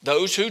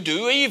 Those who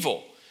do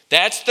evil.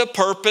 That's the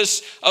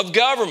purpose of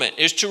government,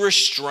 is to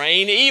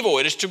restrain evil.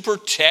 It is to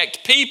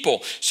protect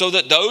people so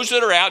that those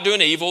that are out doing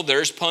evil,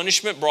 there's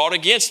punishment brought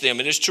against them.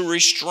 It is to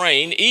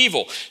restrain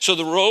evil. So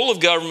the role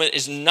of government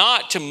is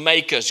not to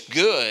make us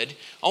good.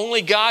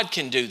 Only God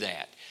can do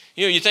that.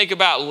 You know, you think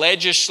about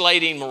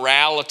legislating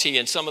morality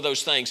and some of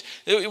those things.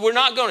 We're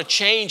not going to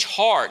change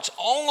hearts.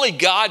 Only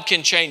God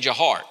can change a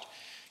heart.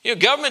 You know,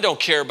 government don't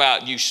care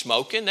about you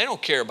smoking. They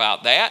don't care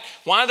about that.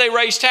 Why do they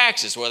raise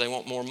taxes? Well, they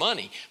want more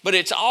money. But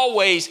it's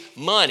always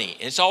money.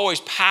 It's always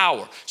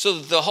power. So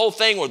the whole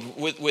thing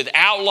with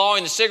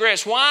outlawing the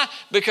cigarettes, why?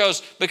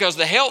 Because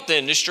the health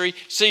industry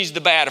sees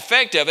the bad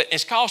effect of it.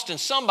 It's costing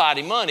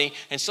somebody money,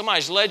 and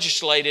somebody's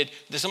legislated.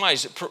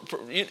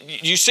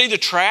 You see the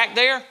track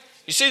there?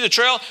 You see the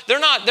trail? They're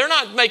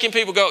not making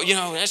people go, you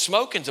know, that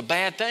smoking's a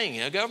bad thing.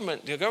 You know,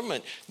 the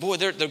government, boy,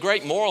 the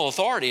great moral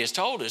authority has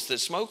told us that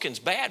smoking's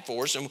bad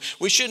for us and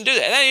we shouldn't do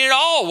that. That ain't at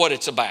all what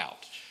it's about.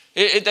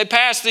 They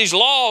pass these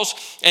laws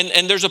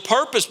and there's a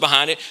purpose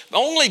behind it.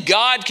 Only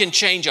God can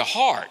change a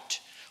heart.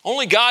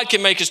 Only God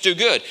can make us do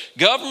good.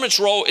 Government's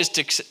role is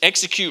to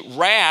execute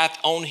wrath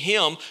on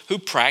him who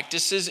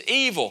practices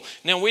evil.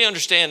 Now, we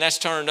understand that's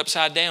turned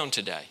upside down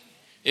today.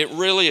 It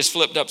really is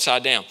flipped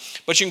upside down.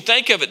 But you can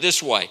think of it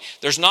this way.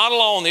 There's not a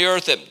law on the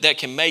earth that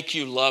can make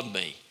you love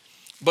me.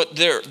 But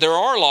there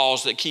are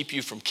laws that keep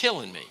you from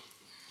killing me.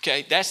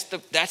 Okay, that's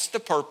the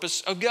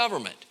purpose of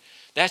government.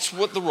 That's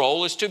what the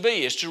role is to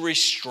be, is to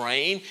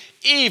restrain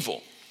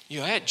evil.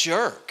 That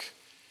jerk,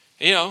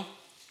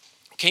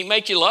 can't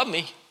make you love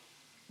me.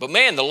 But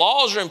man, the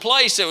laws are in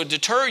place that would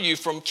deter you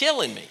from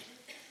killing me.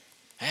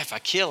 If I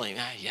kill him,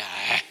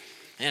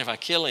 if I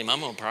kill him, then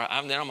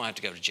I'm gonna have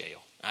to go to jail.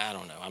 I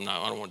don't know. I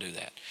don't want to do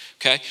that.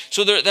 Okay,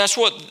 so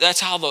that's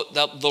how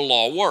the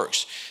law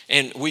works,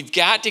 and we've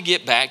got to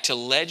get back to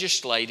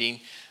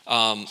legislating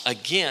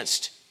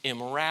against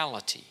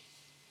immorality.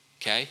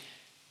 Okay,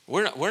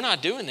 we're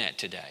not doing that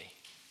today.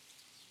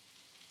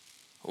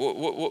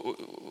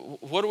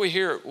 What do we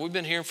hear? We've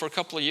been hearing for a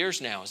couple of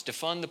years now is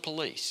defund the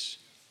police.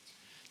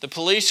 The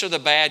police are the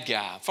bad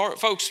guy.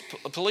 Folks,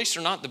 police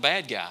are not the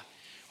bad guy.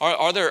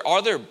 Are there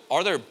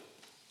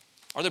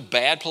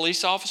bad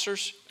police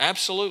officers?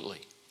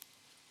 Absolutely.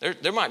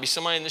 There might be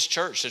somebody in this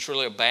church that's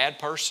really a bad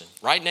person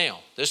right now,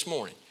 this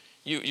morning.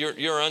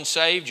 You're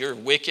unsaved, you're a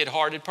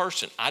wicked-hearted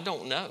person. I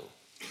don't know.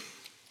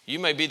 You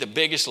may be the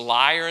biggest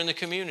liar in the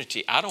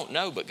community. I don't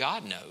know, but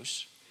God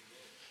knows.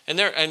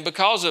 And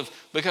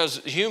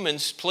because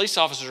humans, police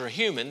officers are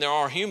human, there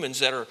are humans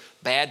that are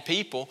bad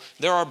people.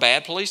 There are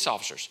bad police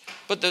officers.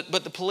 But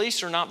the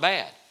police are not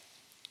bad.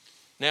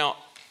 Now,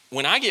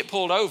 when I get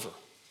pulled over,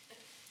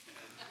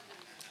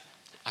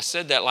 I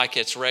said that like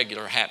it's a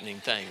regular happening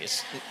thing.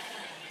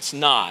 It's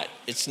not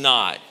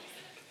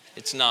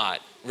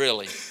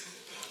really.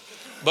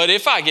 But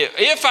if I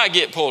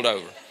get pulled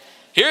over,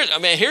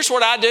 here's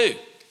what I do.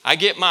 I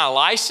get my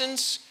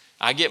license,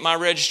 I get my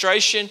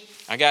registration,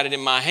 I got it in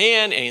my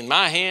hand, and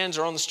my hands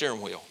are on the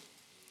steering wheel.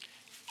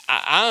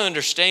 I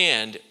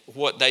understand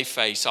what they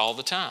face all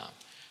the time.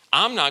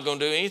 I'm not going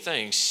to do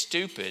anything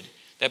stupid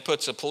that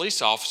puts a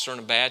police officer in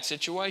a bad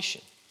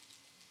situation.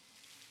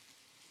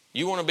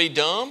 You want to be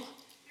dumb,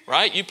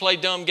 right? You play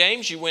dumb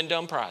games, you win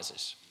dumb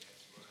prizes.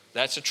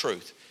 That's the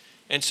truth.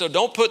 And so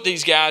don't put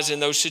these guys in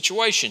those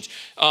situations.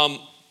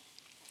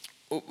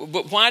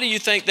 But why do you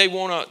think they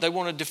want to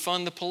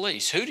defund the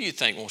police? Who do you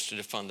think wants to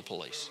defund the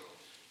police?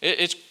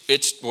 It's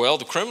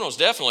the criminals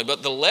definitely,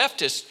 but the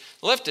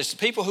leftists,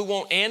 people who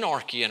want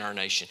anarchy in our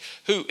nation,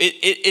 who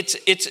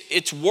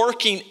it's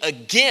working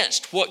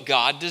against what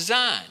God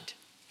designed.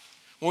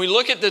 When we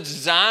look at the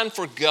design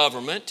for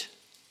government,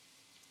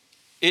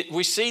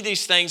 we see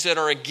these things that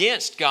are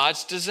against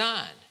God's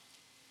design.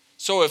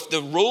 So if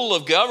the role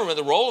of government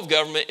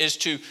is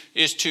to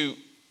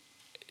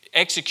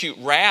execute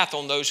wrath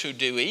on those who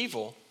do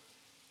evil,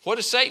 what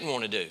does Satan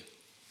want to do?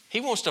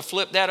 He wants to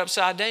flip that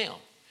upside down.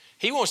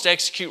 He wants to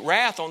execute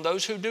wrath on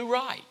those who do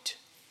right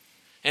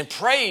and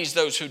praise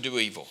those who do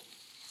evil.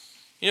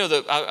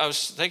 I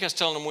was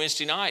telling them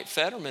Wednesday night,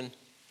 Fetterman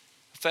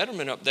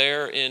up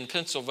there in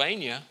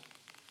Pennsylvania,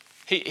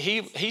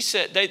 he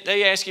said,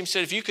 they asked him,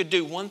 said, if you could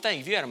do one thing,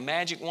 if you had a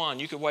magic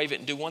wand, you could wave it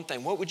and do one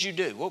thing, what would you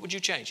do? What would you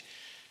change?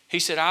 He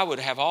said, I would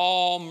have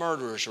all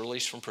murderers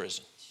released from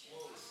prison.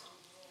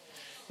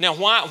 Now,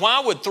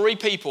 why would 3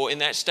 people in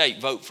that state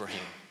vote for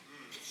him?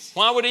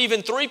 Why would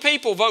even 3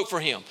 people vote for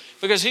him?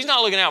 Because he's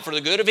not looking out for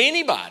the good of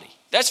anybody.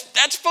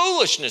 That's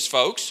foolishness,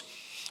 folks.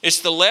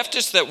 It's the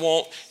leftists that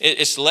want,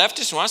 it's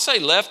leftists. When I say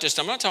leftists,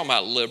 I'm not talking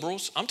about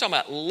liberals. I'm talking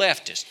about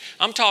leftists.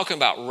 I'm talking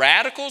about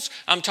radicals.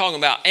 I'm talking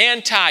about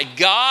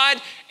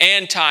anti-God,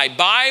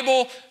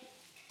 anti-Bible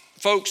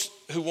folks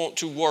who want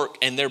to work,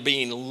 and they're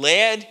being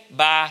led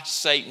by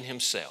Satan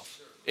himself.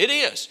 It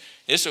is.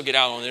 This will get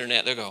out on the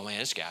internet. They'll go, man,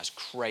 this guy's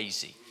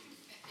crazy.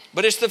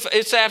 But it's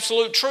the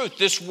absolute truth.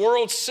 This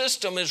world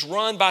system is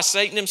run by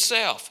Satan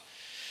himself.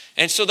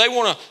 And so they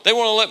want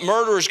to let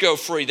murderers go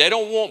free. They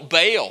don't want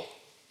bail.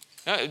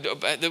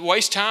 They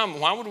waste time.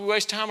 Why would we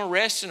waste time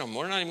arresting them?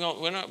 We're not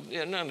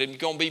even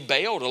going to be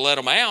bail to let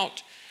them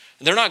out.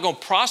 They're not going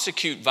to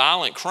prosecute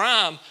violent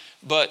crime,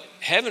 but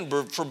heaven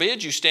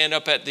forbid you stand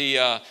up at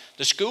the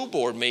school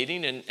board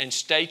meeting and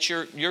state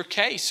your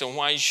case on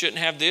why you shouldn't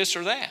have this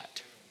or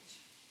that.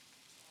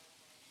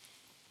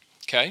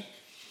 Okay?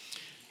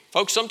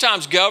 Folks,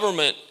 sometimes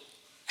government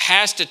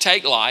has to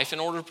take life in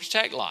order to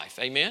protect life.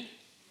 Amen?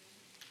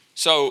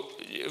 So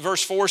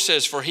verse 4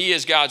 says, for he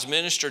is God's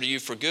minister to you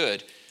for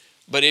good.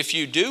 But if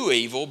you do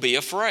evil, be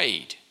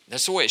afraid.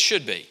 That's the way it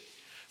should be.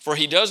 For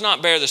he does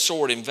not bear the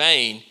sword in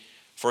vain,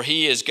 for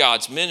he is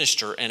God's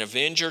minister and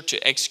avenger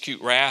to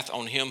execute wrath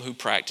on him who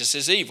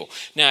practices evil.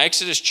 Now,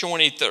 Exodus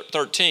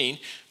 20:13,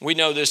 we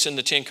know this in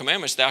the 10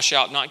 Commandments, thou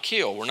shalt not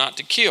kill. We're not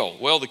to kill.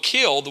 Well,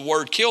 the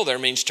word kill there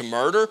means to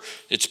murder.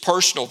 It's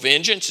personal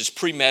vengeance. It's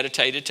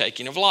premeditated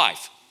taking of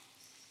life.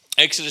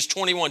 Exodus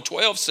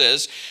 21:12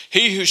 says,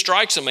 he who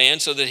strikes a man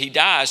so that he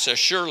dies shall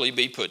surely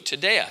be put to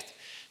death.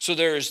 So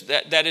there's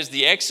that is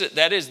the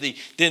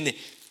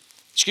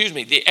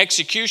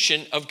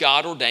execution of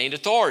God-ordained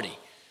authority.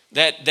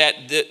 that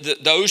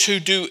those who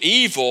do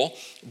evil,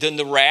 then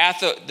the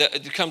wrath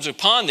that comes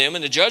upon them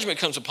and the judgment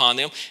comes upon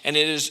them, and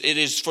it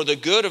is for the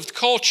good of the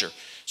culture.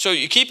 So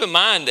you keep in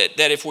mind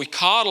that if we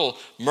coddle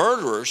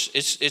murderers,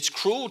 it's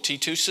cruelty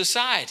to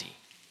society.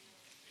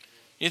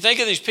 You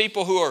think of these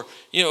people who are,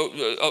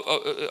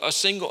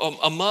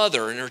 a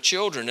mother and her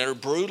children that are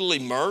brutally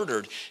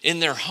murdered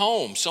in their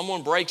home.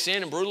 Someone breaks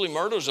in and brutally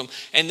murders them,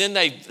 and then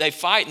they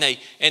fight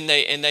and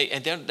they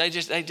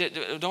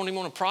don't even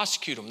want to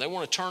prosecute them. They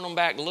want to turn them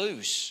back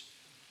loose.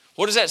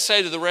 What does that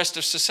say to the rest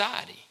of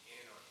society?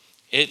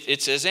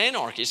 It says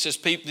anarchy. It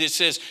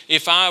says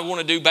if I want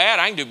to do bad,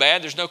 I can do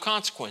bad. There's no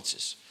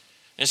consequences.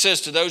 And it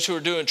says to those who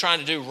are trying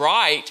to do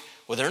right,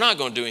 well, they're not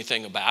going to do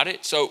anything about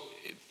it. So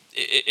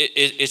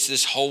it's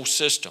this whole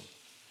system.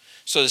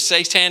 So the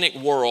satanic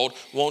world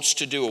wants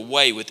to do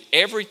away with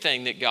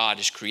everything that God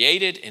has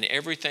created and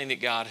everything that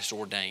God has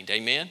ordained.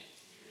 Amen?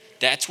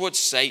 That's what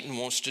Satan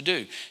wants to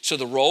do. So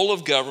the role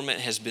of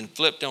government has been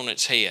flipped on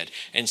its head.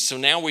 And so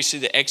now we see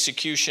the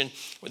execution.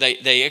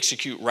 They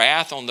execute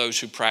wrath on those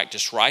who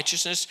practice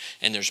righteousness,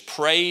 and there's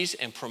praise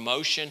and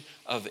promotion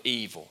of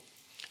evil.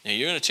 Now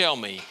you're going to tell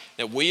me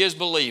that we as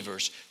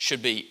believers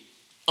should be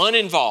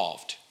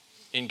uninvolved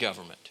in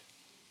government,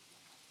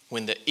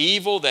 when the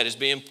evil that is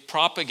being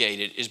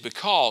propagated is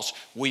because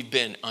we've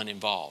been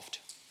uninvolved.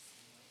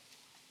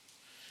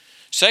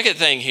 Second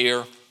thing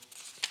here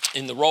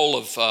in the role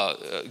of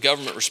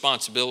government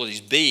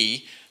responsibilities,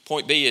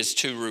 point B is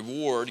to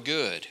reward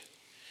good.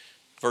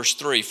 Verse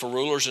 3, for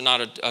rulers are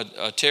not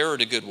a terror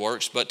to good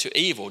works, but to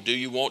evil. Do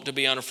you want to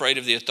be unafraid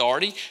of the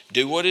authority?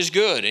 Do what is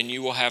good, and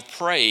you will have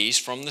praise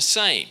from the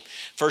same.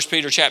 1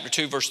 Peter chapter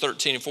 2, verse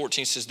 13 and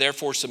 14 says,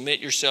 therefore submit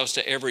yourselves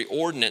to every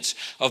ordinance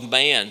of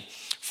man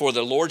for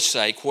the Lord's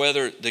sake,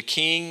 whether the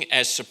king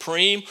as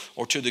supreme,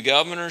 or to the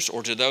governors,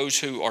 or to those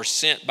who are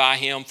sent by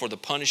him for the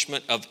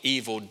punishment of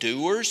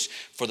evildoers,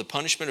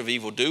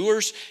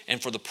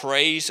 and for the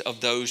praise of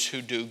those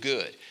who do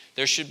good.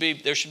 There should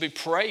be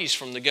praise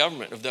from the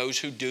government of those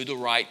who do the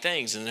right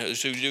things and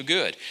those who do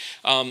good.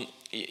 In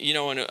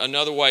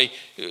another way,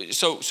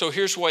 so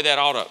here's the way that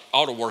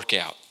ought to work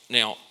out.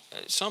 Now,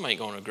 some ain't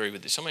going to agree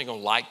with this. Some ain't going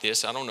to like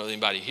this. I don't know if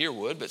anybody here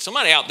would, but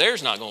somebody out there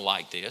is not going to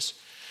like this.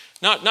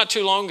 Not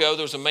too long ago,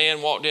 there was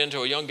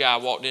a young guy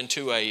walked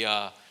into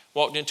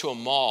a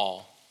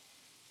mall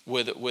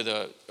with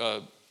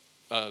a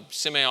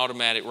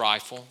semi-automatic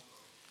rifle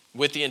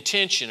with the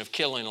intention of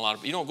killing a lot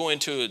of people. You don't go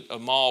into a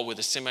mall with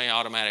a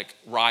semi-automatic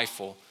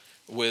rifle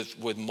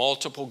with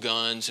multiple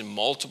guns and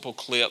multiple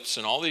clips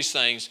and all these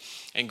things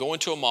and go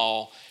into a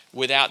mall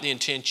without the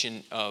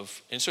intention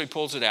of, and so he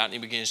pulls it out and he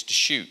begins to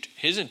shoot.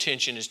 His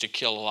intention is to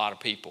kill a lot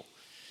of people.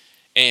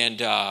 And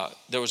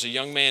there was a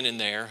young man in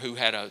there who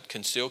had a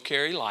concealed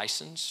carry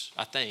license,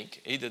 I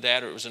think. Either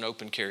that or it was an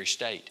open carry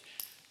state.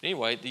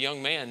 Anyway, the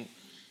young man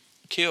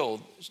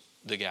killed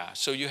the guy.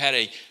 So you had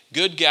a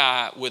good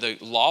guy with a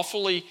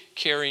lawfully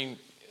carrying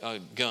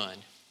gun,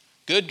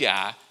 good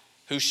guy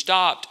who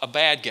stopped a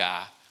bad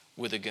guy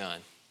with a gun.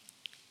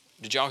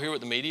 Did y'all hear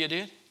what the media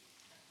did?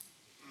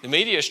 The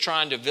media is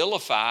trying to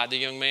vilify the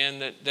young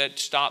man that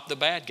stopped the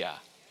bad guy.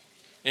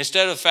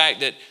 Instead of the fact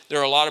that there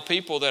are a lot of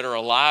people that are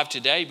alive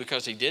today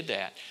because he did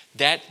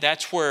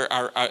that's where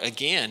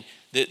again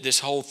this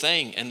whole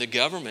thing and the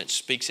government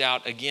speaks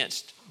out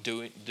against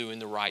doing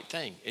the right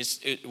thing.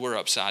 We're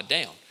upside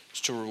down.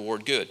 It's to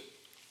reward good.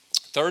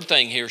 Third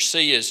thing here,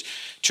 C, is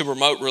to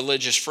promote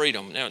religious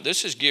freedom. Now,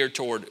 this is geared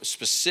toward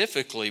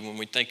specifically when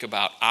we think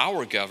about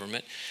our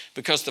government,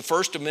 because the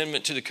First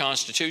Amendment to the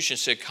Constitution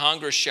said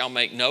Congress shall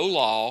make no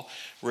law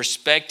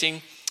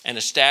respecting an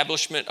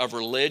establishment of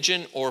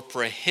religion or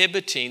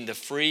prohibiting the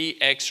free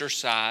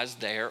exercise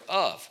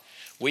thereof.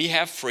 We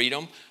have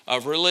freedom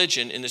of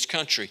religion in this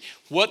country.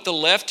 What the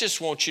leftists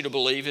want you to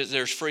believe is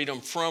there's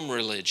freedom from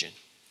religion.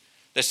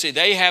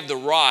 They have the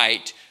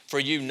right for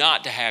you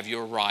not to have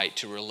your right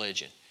to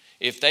religion.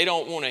 If they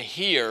don't want to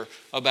hear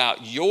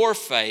about your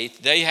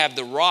faith, they have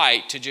the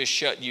right to just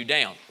shut you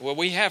down. Well,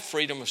 we have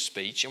freedom of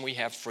speech and we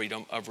have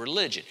freedom of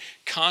religion,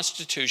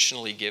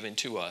 constitutionally given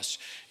to us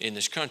in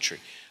this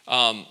country.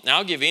 Now,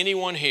 I'll give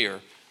anyone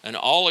here an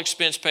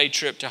all-expense-paid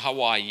trip to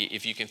Hawaii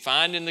if you can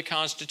find in the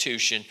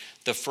Constitution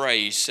the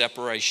phrase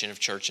separation of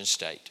church and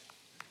state.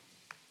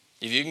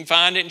 If you can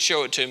find it and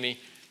show it to me,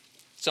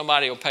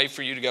 somebody will pay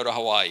for you to go to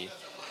Hawaii.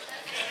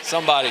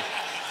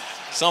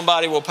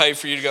 Somebody will pay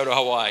for you to go to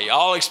Hawaii.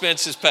 All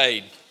expenses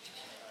paid.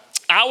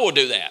 I will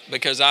do that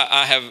because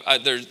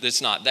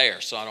it's not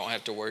there, so I don't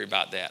have to worry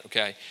about that,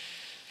 okay?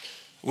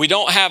 We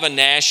don't have a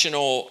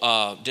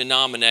national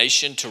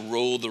denomination to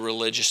rule the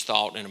religious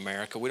thought in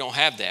America. We don't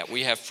have that.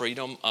 We have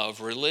freedom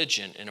of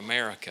religion in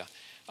America.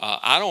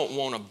 I don't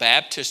want a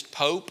Baptist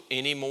pope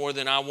any more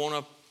than I want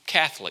a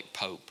Catholic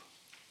pope.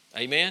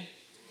 Amen?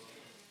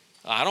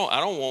 I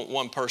don't want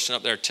one person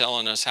up there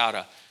telling us how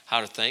to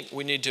think.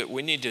 We need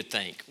to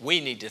think.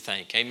 We need to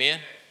think. Amen?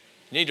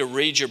 You need to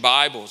read your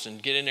Bibles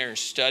and get in there and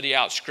study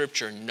out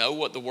Scripture and know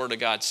what the Word of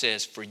God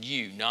says for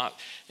you.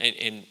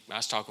 And I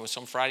was talking with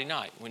some Friday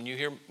night.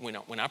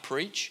 When I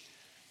preach,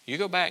 You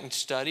go back and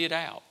study it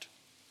out.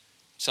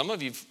 Some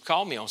of you have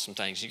called me on some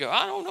things. You go,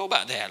 I don't know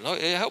about that.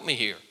 Help me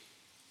here.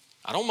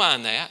 I don't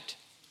mind that.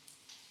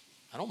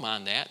 I don't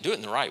mind that. Do it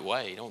in the right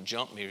way. Don't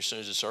jump me as soon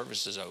as the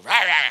service is over.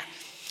 I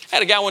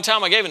had a guy one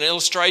time, I gave an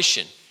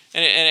illustration,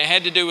 and it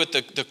had to do with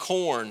the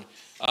corn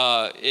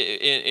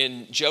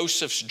in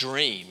Joseph's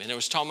dream. And it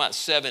was talking about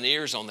 7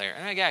 ears on there.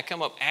 And that guy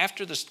come up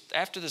after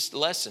this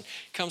lesson,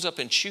 comes up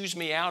and chews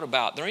me out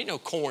about, there ain't no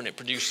corn that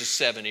produces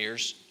 7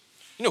 ears.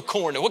 You know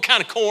corn, what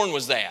kind of corn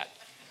was that?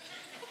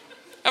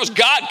 That was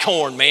God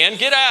corn, man.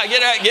 Get out.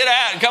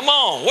 Come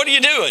on, what are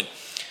you doing?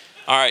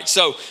 All right,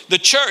 so the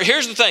church,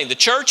 here's the thing. The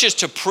church is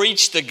to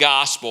preach the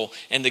gospel,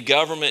 and the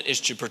government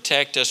is to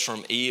protect us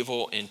from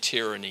evil and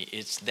tyranny.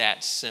 It's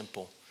that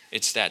simple.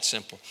 It's that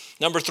simple.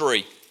 Number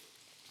three,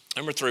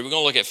 we're going to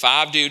look at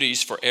 5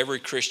 duties for every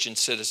Christian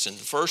citizen. The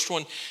first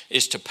one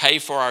is to pay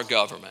for our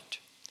government.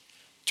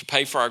 To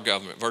pay for our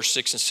government, verse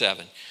 6 and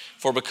 7.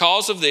 For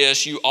because of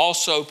this, you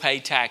also pay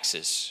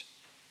taxes.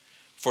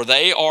 For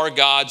they are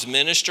God's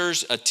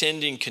ministers,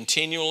 attending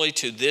continually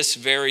to this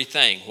very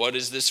thing. What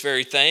is this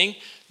very thing?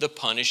 The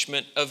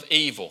punishment of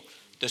evil,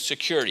 the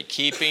security,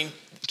 keeping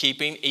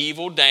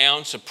evil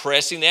down,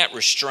 suppressing that,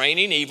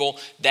 restraining evil.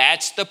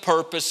 That's the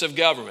purpose of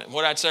government.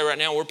 What I'd say right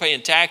now, we're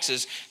paying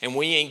taxes and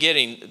we ain't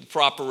getting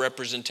proper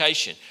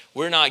representation.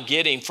 We're not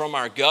getting from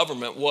our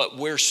government what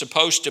we're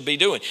supposed to be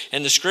doing.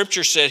 And the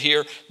scripture said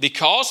here,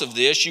 because of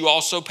this, you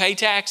also pay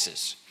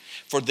taxes.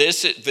 For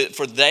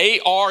they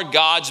are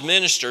God's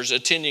ministers,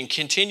 attending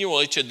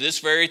continually to this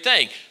very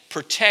thing,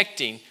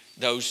 protecting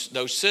those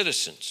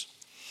citizens.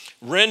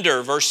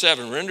 Render, verse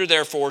 7, render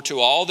therefore to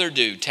all their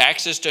due,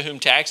 taxes to whom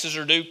taxes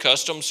are due,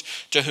 customs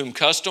to whom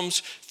customs,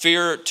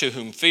 fear to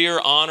whom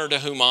fear, honor to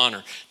whom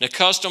honor. Now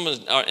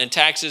customs and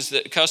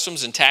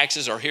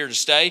taxes are here to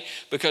stay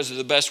because of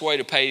the best way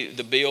to pay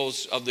the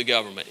bills of the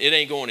government. It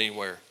ain't going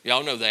anywhere.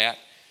 Y'all know that.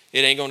 It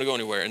ain't going to go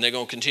anywhere. And they're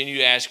going to continue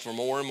to ask for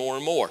more and more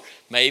and more.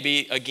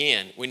 Maybe,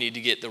 again, we need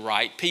to get the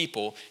right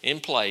people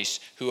in place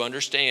who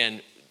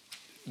understand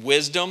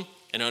wisdom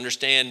and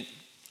understand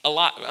a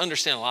lot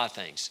of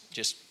things.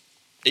 Just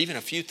even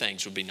a few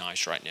things would be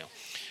nice right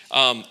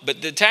now.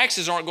 But the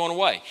taxes aren't going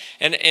away.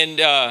 And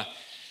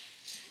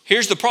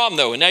here's the problem,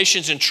 though. A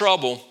nation's in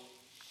trouble,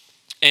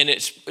 and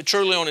it's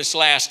truly on its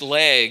last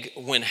leg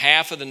when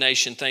half of the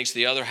nation thinks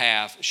the other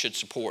half should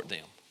support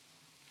them.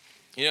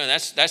 You know,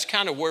 that's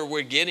kind of where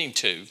we're getting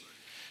to.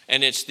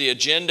 And it's the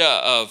agenda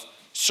of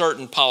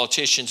certain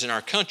politicians in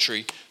our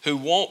country who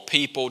want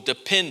people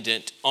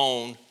dependent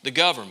on the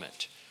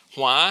government.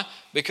 Why?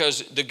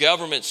 Because the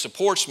government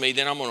supports me,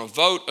 then I'm going to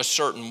vote a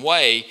certain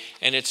way,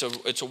 and it's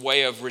a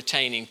way of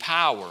retaining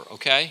power.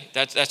 Okay,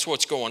 that's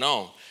what's going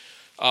on.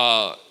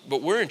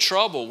 But we're in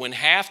trouble when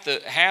half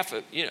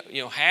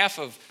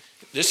of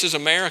this is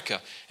America,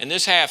 and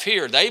this half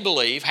here,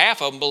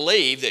 half of them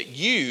believe that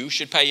you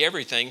should pay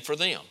everything for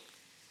them.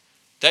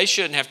 They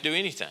shouldn't have to do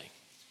anything.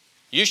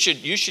 You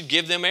should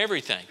give them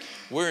everything.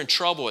 We're in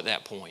trouble at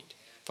that point,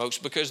 folks,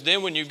 because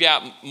then when you've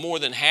got more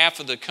than half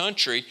of the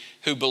country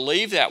who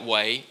believe that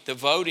way, the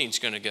voting's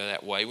going to go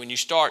that way. When you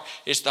start,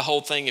 it's the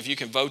whole thing, if you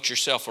can vote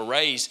yourself a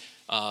raise,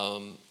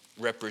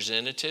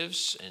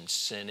 representatives and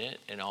Senate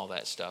and all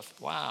that stuff.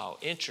 Wow,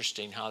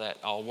 interesting how that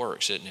all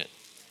works, isn't it?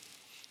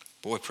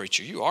 Boy,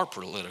 preacher, you are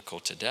political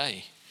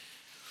today.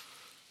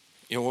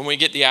 You know, when we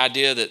get the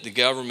idea that the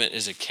government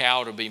is a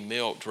cow to be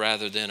milked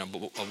rather than a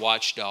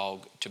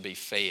watchdog to be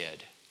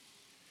fed.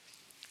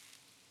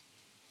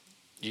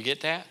 You get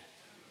that?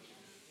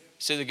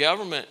 See, the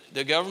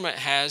government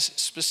has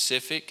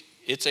specific,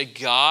 it's a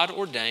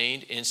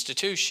God-ordained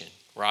institution,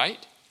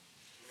 right?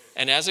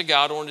 And as a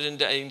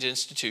God-ordained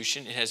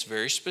institution, it has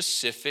very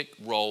specific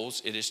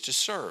roles it is to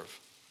serve.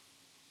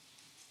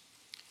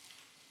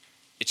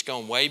 It's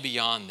gone way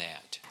beyond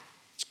that.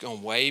 It's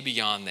gone way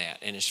beyond that,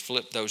 and it's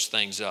flipped those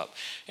things up.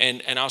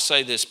 And I'll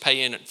say this,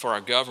 paying for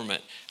our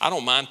government, I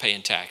don't mind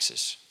paying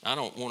taxes. I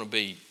don't want to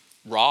be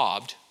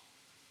robbed,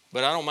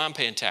 but I don't mind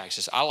paying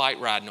taxes. I like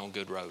riding on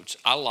good roads.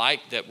 I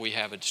like that we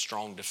have a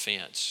strong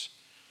defense,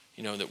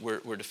 you know, that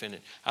we're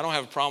defending. I don't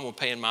have a problem with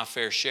paying my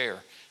fair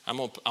share. I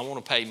want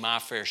to pay my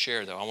fair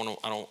share, though.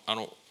 I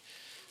don't.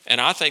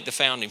 And I think the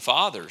founding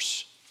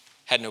fathers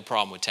had no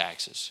problem with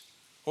taxes.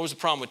 What was the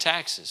problem with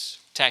taxes?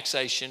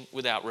 Taxation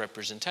without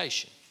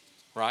representation,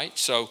 right?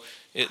 So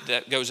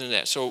that goes into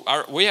that. So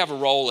we have a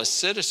role as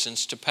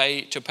citizens to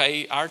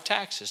pay our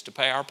taxes, to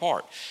pay our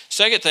part.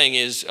 Second thing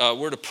is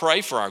we're to pray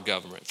for our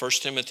government. 1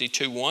 Timothy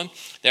 2:1.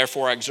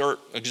 Therefore, I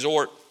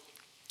exhort,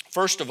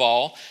 first of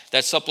all,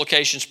 that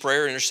supplications,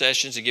 prayer,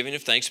 intercessions, and giving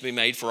of thanks be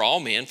made for all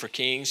men, for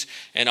kings,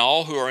 and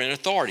all who are in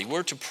authority.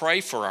 We're to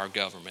pray for our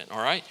government,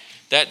 all right?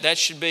 That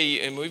should be,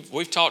 and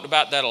we've talked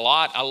about that a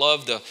lot. I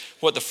love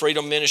what the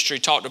Freedom Ministry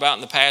talked about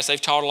in the past. They've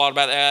taught a lot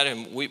about that,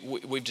 and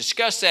we've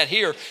discussed that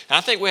here. And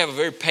I think we have a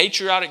very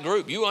patriotic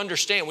group. You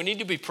understand, we need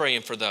to be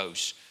praying for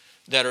those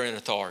that are in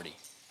authority.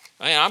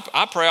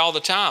 I pray all the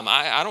time.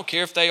 I don't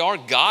care if they are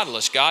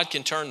godless. God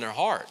can turn their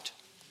heart.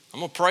 I'm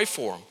going to pray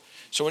for them.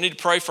 So we need to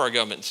pray for our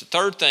government. The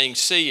third thing,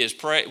 C, is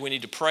we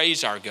need to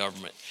praise our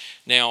government.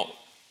 Now,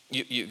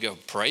 you go,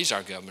 praise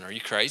our government. Are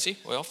you crazy?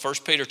 Well, 1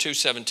 Peter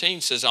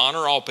 2:17 says,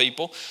 honor all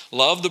people,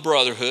 love the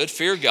brotherhood,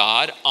 fear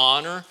God,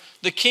 honor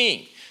the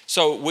king.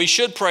 So we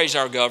should praise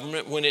our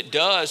government when it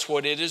does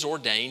what it is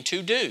ordained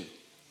to do.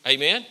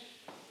 Amen?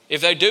 If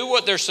they do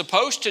what they're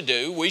supposed to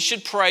do, we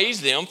should praise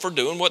them for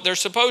doing what they're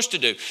supposed to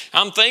do.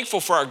 I'm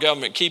thankful for our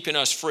government keeping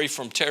us free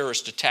from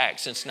terrorist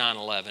attacks since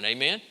 9/11.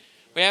 Amen?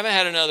 We haven't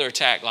had another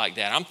attack like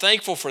that. I'm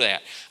thankful for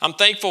that. I'm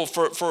thankful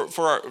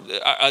for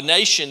a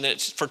nation that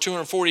for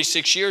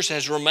 246 years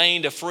has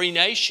remained a free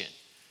nation.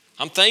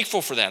 I'm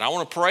thankful for that. I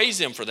want to praise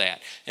them for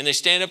that. And they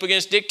stand up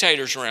against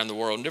dictators around the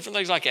world and different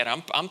things like that.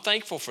 I'm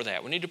thankful for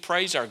that. We need to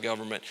praise our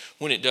government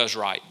when it does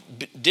right.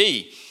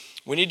 D,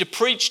 we need to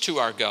preach to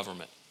our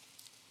government.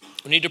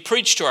 We need to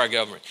preach to our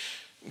government.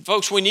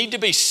 Folks, we need to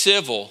be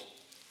civil,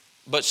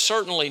 but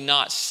certainly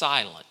not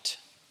silent.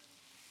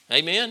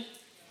 Amen?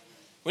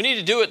 We need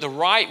to do it the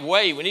right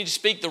way. We need to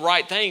speak the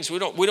right things.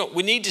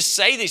 We need to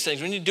say these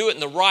things. We need to do it in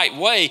the right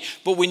way,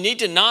 but we need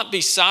to not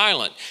be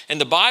silent. And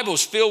the Bible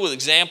is filled with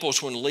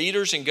examples when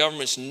leaders and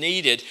governments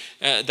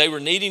they were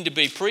needing to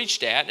be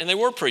preached at, and they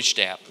were preached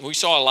at. We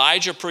saw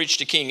Elijah preach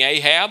to King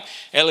Ahab.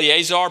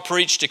 Eleazar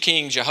preached to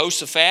King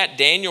Jehoshaphat.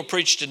 Daniel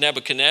preached to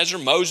Nebuchadnezzar.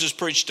 Moses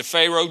preached to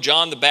Pharaoh.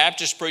 John the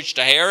Baptist preached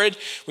to Herod.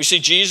 We see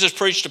Jesus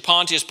preach to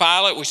Pontius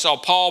Pilate. We saw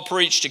Paul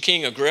preach to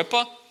King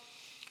Agrippa.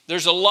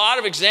 There's a lot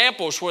of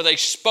examples where they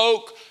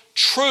spoke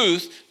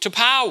truth to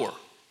power.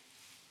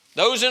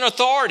 Those in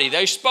authority,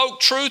 they spoke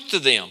truth to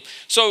them.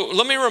 So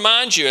let me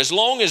remind you, as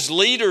long as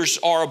leaders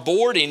are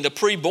aborting the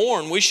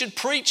preborn, we should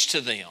preach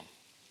to them.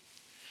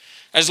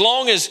 As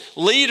long as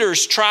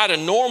leaders try to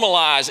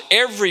normalize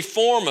every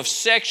form of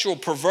sexual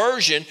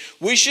perversion,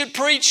 we should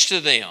preach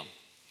to them.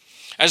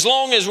 As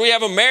long as we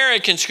have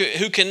Americans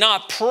who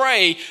cannot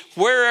pray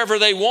wherever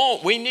they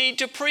want, we need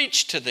to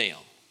preach to them.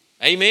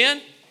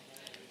 Amen?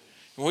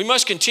 We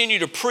must continue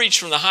to preach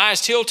from the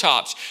highest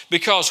hilltops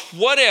because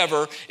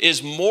whatever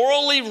is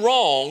morally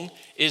wrong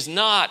is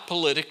not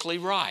politically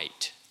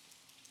right.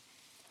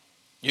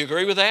 You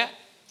agree with that?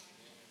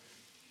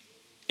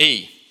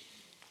 E,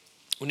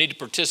 we need to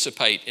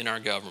participate in our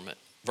government.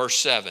 Verse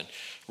 7,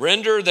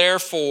 render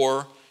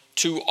therefore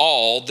to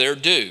all their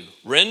due.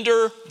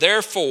 Render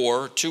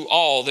therefore to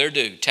all their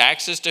due.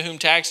 Taxes to whom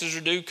taxes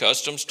are due,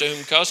 customs to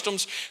whom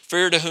customs,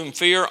 fear to whom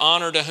fear,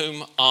 honor to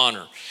whom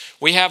honor.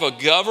 We have a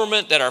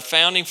government that our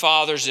founding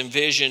fathers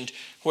envisioned,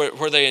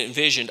 where they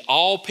envisioned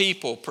all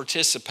people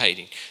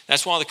participating.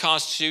 That's why the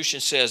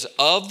Constitution says,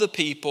 of the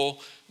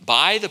people,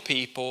 by the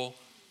people,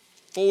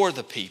 for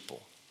the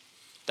people.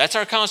 That's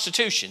our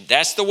Constitution.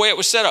 That's the way it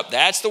was set up.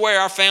 That's the way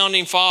our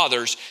founding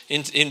fathers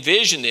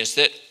envisioned this,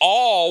 that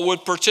all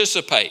would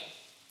participate.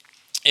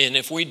 And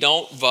if we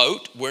don't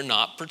vote, we're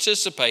not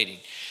participating.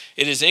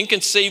 It is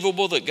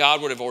inconceivable that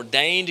God would have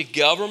ordained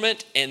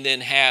government and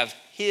then have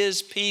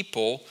his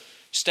people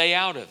stay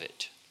out of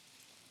it.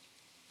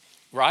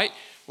 Right?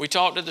 We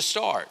talked at the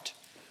start.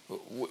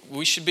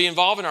 We should be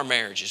involved in our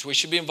marriages. We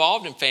should be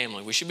involved in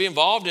family. We should be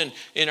involved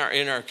in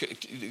our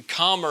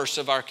commerce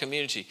of our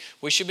community.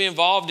 We should be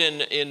involved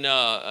in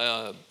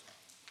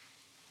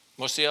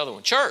what's the other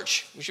one?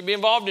 Church. We should be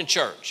involved in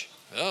church.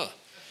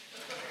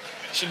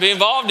 Should be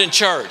involved in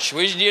church.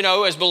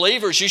 As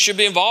believers, you should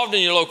be involved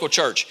in your local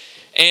church.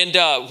 And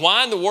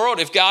why in the world,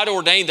 if God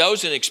ordained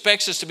those and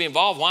expects us to be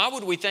involved, why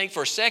would we think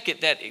for a second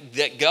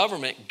that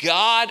government,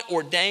 God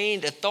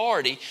ordained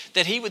authority,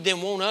 that he would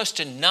then want us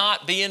to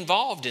not be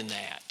involved in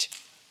that?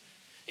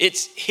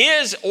 It's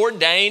his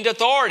ordained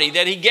authority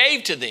that he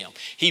gave to them.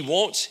 He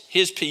wants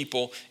his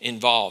people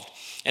involved.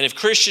 And if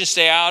Christians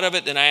stay out of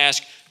it, then I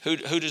ask, who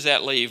does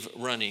that leave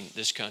running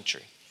this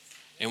country?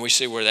 And we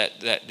see where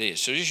that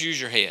is. So just use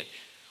your head.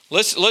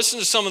 Listen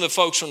to some of the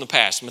folks from the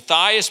past.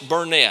 Matthias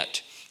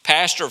Burnett,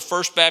 pastor of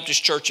First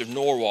Baptist Church of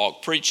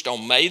Norwalk, preached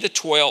on May the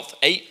 12th,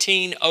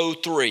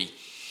 1803.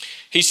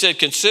 He said,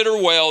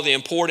 consider well the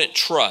important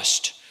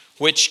trust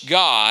which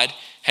God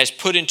has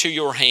put into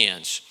your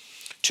hands.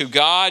 To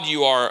God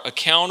you are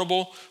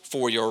accountable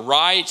for your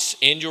rights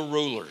and your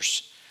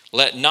rulers.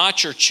 Let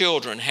not your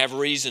children have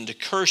reason to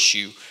curse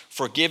you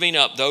for giving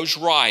up those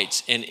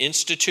rights and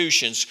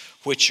institutions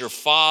which your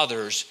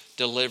fathers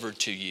delivered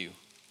to you.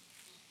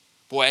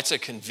 Boy, that's a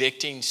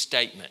convicting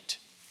statement.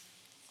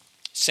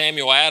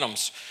 Samuel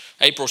Adams,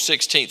 April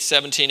 16th,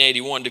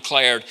 1781,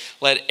 declared,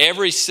 let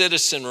every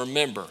citizen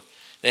remember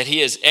that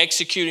he is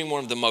executing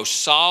one of the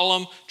most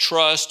solemn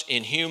trusts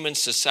in human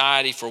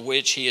society for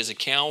which he is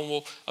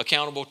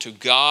accountable to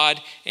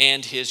God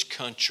and his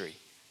country.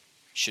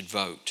 Should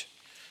vote.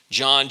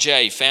 John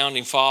Jay,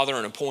 founding father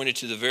and appointed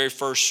to the very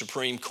first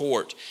Supreme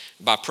Court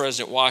by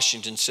President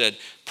Washington, said,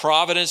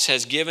 Providence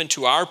has given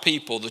to our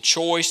people the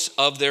choice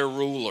of their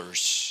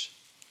rulers.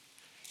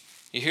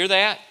 You hear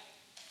that?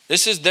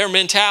 This is their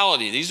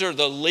mentality. These are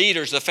the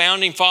leaders, the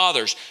founding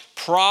fathers.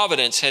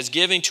 Providence has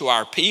given to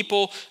our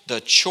people the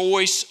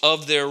choice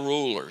of their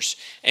rulers.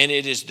 And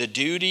it is the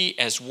duty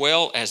as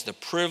well as the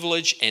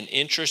privilege and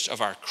interest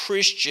of our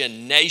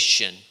Christian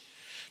nation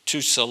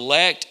to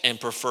select and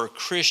prefer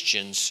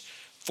Christians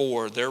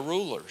for their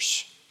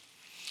rulers.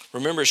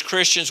 Remember, as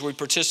Christians, we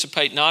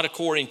participate not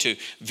according to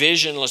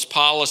visionless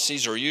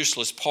policies or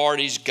useless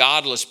parties,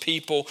 godless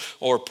people,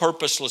 or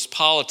purposeless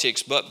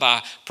politics, but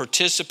by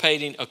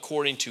participating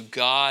according to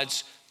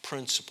God's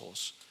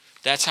principles.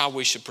 That's how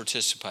we should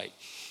participate.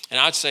 And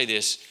I'd say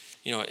this,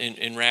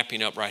 in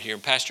wrapping up right here,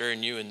 and Pastor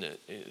Aaron, you and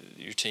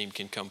your team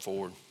can come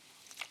forward.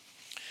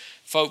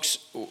 Folks,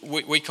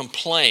 we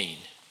complain.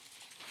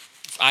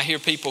 I hear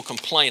people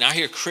complain. I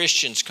hear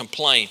Christians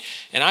complain.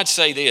 And I'd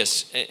say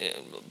this,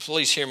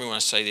 please hear me when I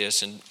say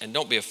this, and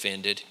don't be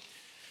offended.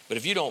 But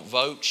if you don't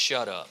vote,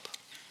 shut up.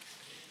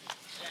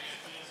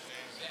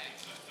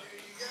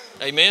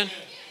 Amen?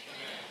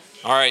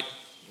 All right,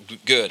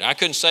 good. I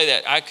couldn't say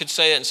that. I could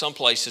say that in some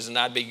places, and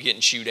I'd be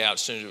getting chewed out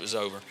as soon as it was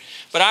over.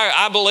 But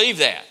I believe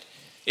that.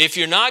 If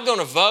you're not going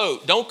to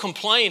vote, don't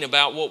complain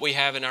about what we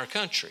have in our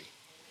country.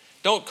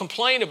 Don't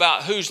complain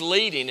about who's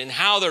leading and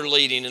how they're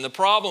leading and the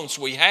problems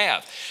we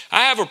have.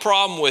 I have a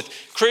problem with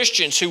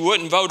Christians who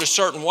wouldn't vote a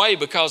certain way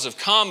because of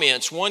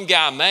comments one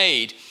guy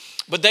made,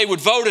 but they would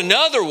vote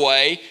another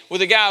way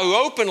with a guy who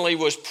openly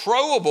was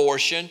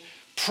pro-abortion,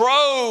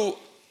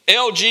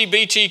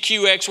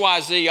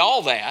 pro-LGBTQXYZ,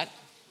 all that.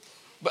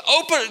 But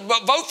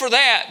vote for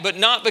that, but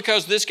not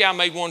because this guy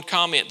made one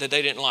comment that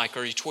they didn't like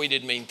or he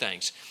tweeted mean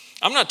things.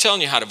 I'm not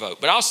telling you how to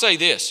vote, but I'll say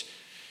this.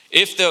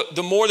 If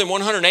the more than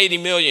 180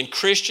 million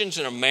Christians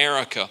in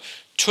America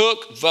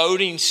took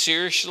voting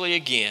seriously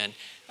again,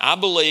 I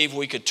believe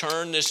we could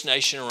turn this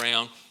nation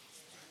around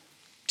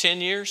 10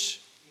 years.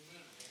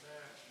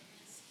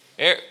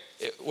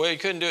 Well, you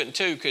couldn't do it in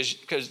 2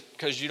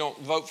 because you don't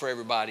vote for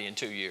everybody in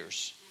 2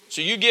 years.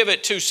 So you give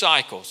it 2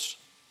 cycles.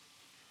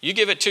 You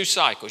give it 2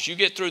 cycles. You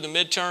get through the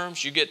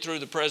midterms, you get through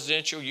the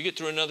presidential, you get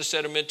through another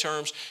set of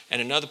midterms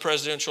and another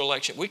presidential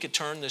election. We could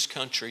turn this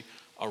country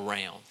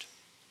around.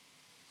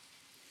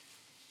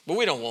 But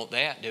we don't want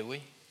that, do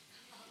we?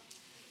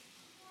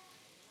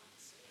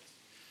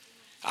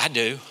 I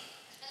do.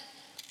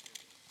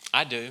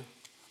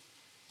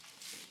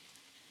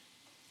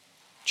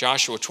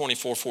 Joshua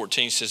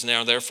 24:14 says,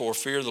 "Now therefore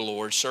fear the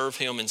Lord, serve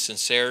him in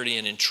sincerity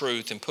and in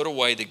truth, and put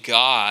away the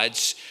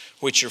gods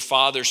which your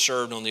fathers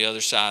served on the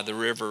other side of the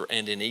river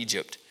and in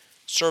Egypt.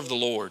 Serve the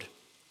Lord."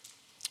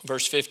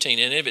 Verse 15,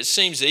 "And if it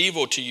seems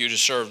evil to you to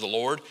serve the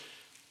Lord,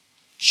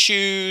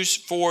 choose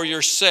for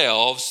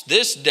yourselves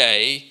this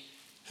day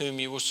whom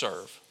you will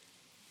serve.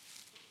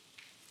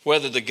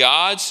 Whether the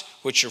gods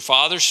which your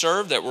fathers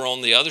served that were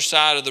on the other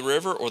side of the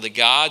river, or the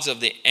gods of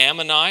the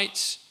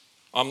Amorites,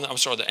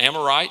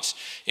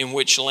 in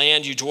which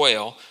land you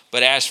dwell.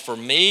 But as for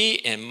me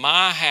and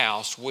my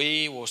house,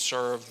 we will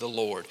serve the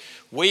Lord."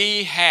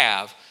 We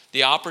have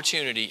the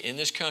opportunity in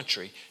this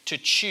country to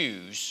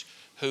choose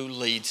who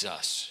leads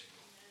us.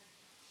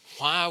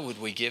 Why would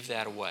we give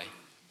that away?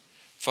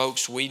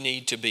 Folks, we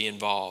need to be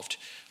involved.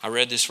 I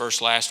read this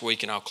verse last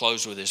week, and I'll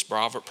close with this.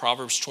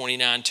 Proverbs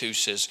 29:2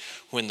 says,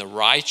 "When the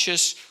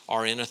righteous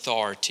are in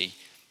authority,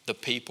 the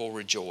people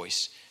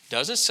rejoice." It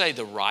doesn't say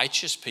the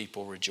righteous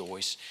people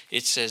rejoice.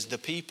 It says the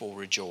people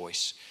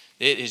rejoice.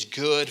 It is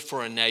good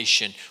for a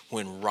nation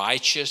when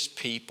righteous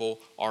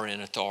people are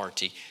in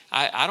authority.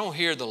 I don't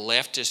hear the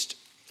leftist,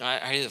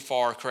 I hear the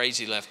far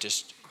crazy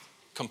leftist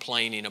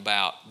complaining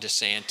about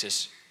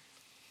DeSantis.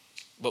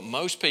 But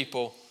most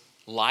people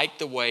like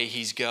the way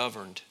he's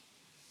governed,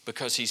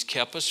 because he's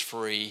kept us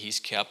free, he's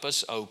kept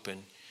us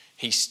open,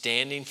 he's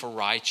standing for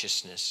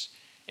righteousness.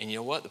 And you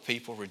know what? The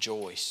people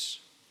rejoice.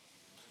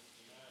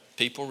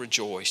 People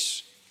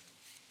rejoice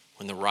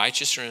when the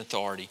righteous are in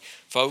authority.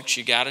 Folks,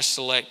 you got to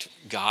select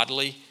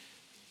godly,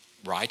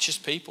 righteous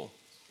people.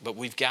 But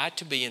we've got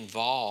to be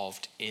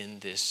involved in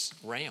this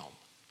realm.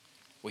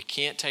 We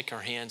can't take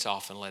our hands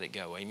off and let it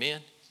go.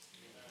 Amen?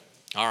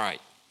 All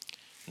right.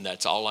 And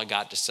that's all I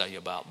got to say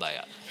about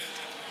that.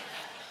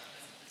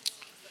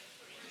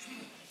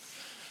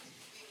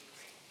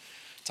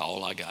 That's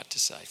all I got to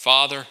say.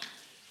 Father,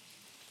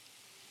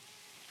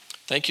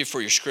 thank you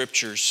for your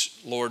scriptures.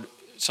 Lord,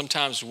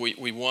 sometimes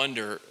we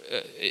wonder,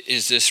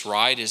 is this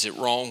right? Is it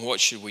wrong? What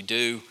should we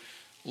do?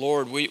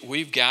 Lord,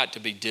 we've got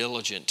to be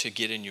diligent to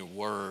get in your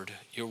word.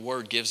 Your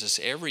word gives us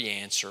every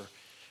answer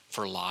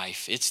for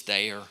life. It's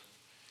there.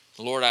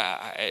 Lord,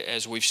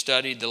 as we've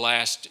studied the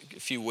last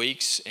few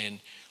weeks,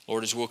 and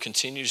Lord, as we'll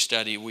continue to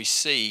study, we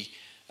see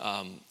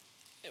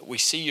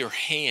your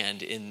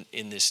hand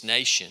in this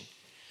nation.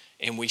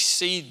 And we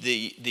see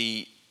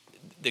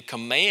the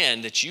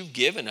command that you've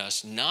given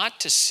us not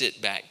to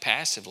sit back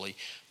passively,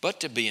 but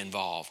to be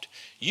involved.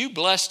 You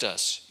blessed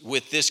us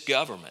with this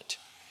government.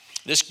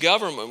 This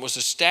government was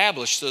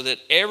established so that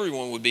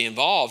everyone would be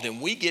involved,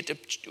 and we get to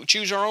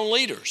choose our own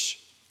leaders.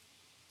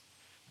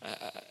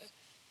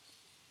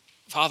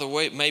 Father,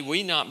 may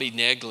we not be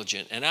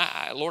negligent. And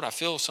Lord, I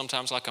feel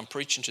sometimes like I'm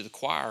preaching to the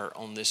choir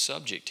on this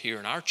subject here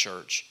in our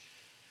church.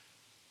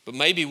 But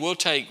maybe we'll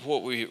take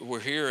what we're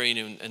hearing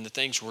and the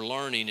things we're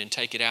learning and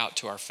take it out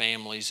to our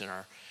families and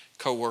our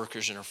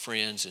coworkers and our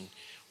friends, and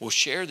we'll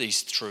share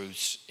these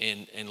truths.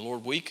 And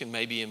Lord, we can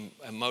maybe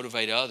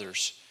motivate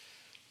others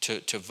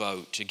to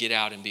vote, to get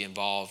out and be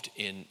involved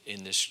in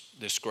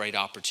this great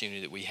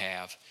opportunity that we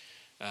have.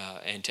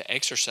 and to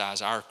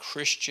exercise our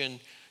Christian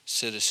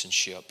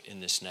citizenship in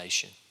this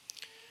nation.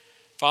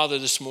 Father,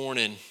 this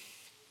morning,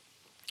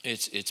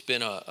 it's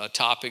been a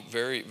topic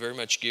very, very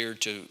much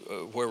geared to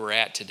where we're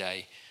at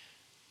today.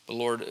 But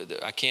Lord,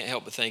 I can't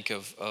help but think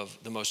of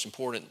the most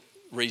important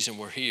reason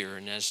we're here,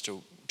 and that's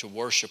to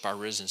worship our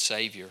risen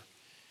Savior.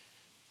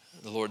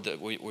 The Lord, that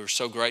we're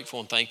so grateful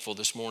and thankful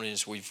this morning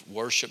as we've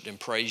worshiped and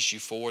praised you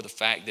for the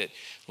fact that,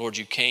 Lord,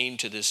 you came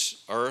to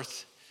this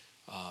earth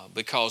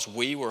because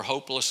we were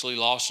hopelessly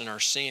lost in our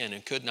sin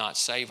and could not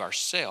save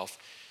ourselves.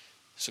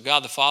 So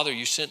God the Father,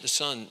 you sent the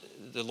Son,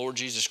 the Lord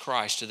Jesus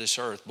Christ, to this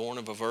earth, born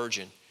of a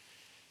virgin.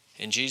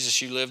 And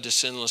Jesus, you lived a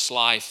sinless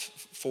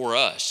life for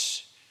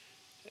us.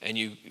 And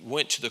you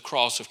went to the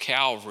cross of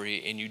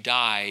Calvary and you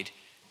died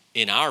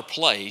in our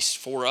place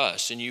for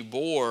us. And you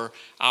bore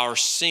our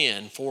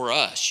sin for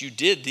us. You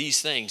did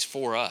these things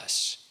for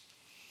us.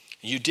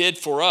 You did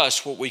for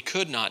us what we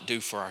could not do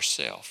for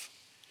ourselves.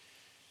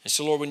 And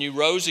so, Lord, when you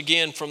rose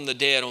again from the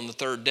dead on the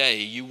third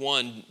day, you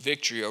won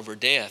victory over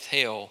death,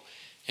 hell,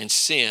 and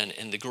sin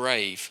and the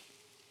grave.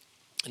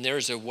 And there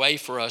is a way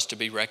for us to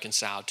be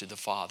reconciled to the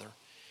Father.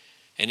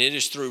 And it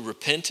is through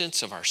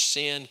repentance of our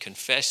sin,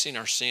 confessing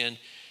our sin,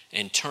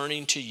 and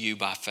turning to you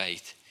by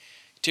faith.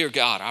 Dear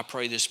God, I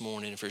pray this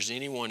morning, if there's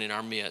anyone in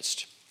our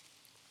midst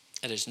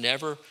that has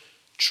never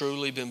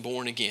truly been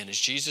born again, as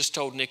Jesus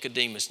told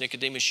Nicodemus,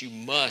 Nicodemus, you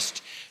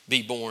must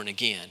be born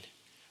again.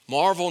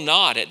 Marvel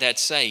not at that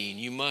saying,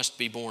 you must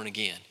be born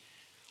again.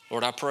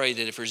 Lord, I pray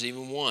that if there's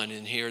even one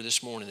in here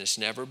this morning that's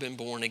never been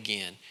born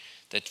again,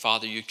 that,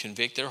 Father, you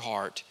convict their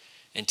heart,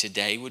 and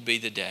today would be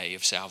the day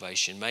of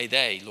salvation. May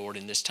they, Lord,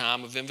 in this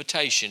time of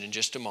invitation in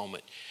just a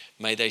moment,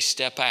 may they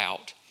step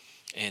out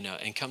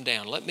and come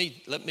down. Let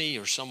me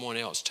or someone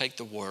else take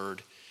the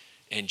word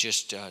and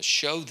just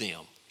show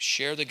them,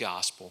 share the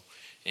gospel,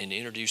 and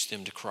introduce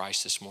them to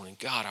Christ this morning.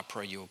 God, I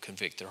pray you'll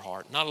convict their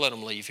heart, not let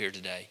them leave here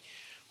today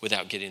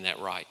without getting that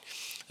right.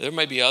 There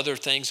may be other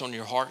things on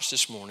your hearts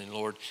this morning,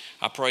 Lord.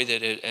 I pray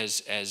that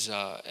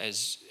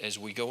as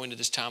we go into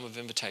this time of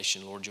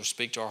invitation, Lord, you'll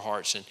speak to our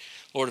hearts. And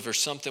Lord, if there's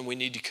something we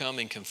need to come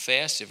and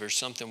confess, if there's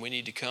something we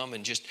need to come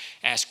and just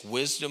ask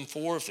wisdom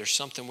for, if there's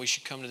something we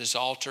should come to this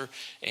altar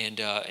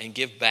and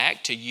give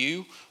back to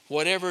you,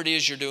 whatever it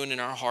is you're doing in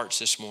our hearts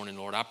this morning,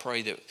 Lord, I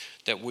pray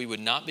that we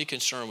would not be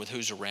concerned with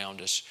who's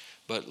around us,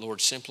 but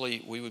Lord,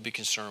 simply we would be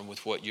concerned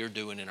with what you're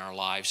doing in our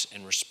lives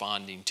and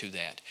responding to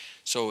that.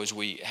 So as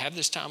we have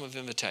this time of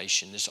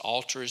invitation, this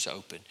altar is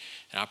open,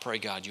 and I pray,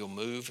 God, you'll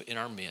move in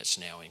our midst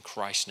now. In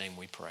Christ's name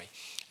we pray.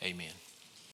 Amen.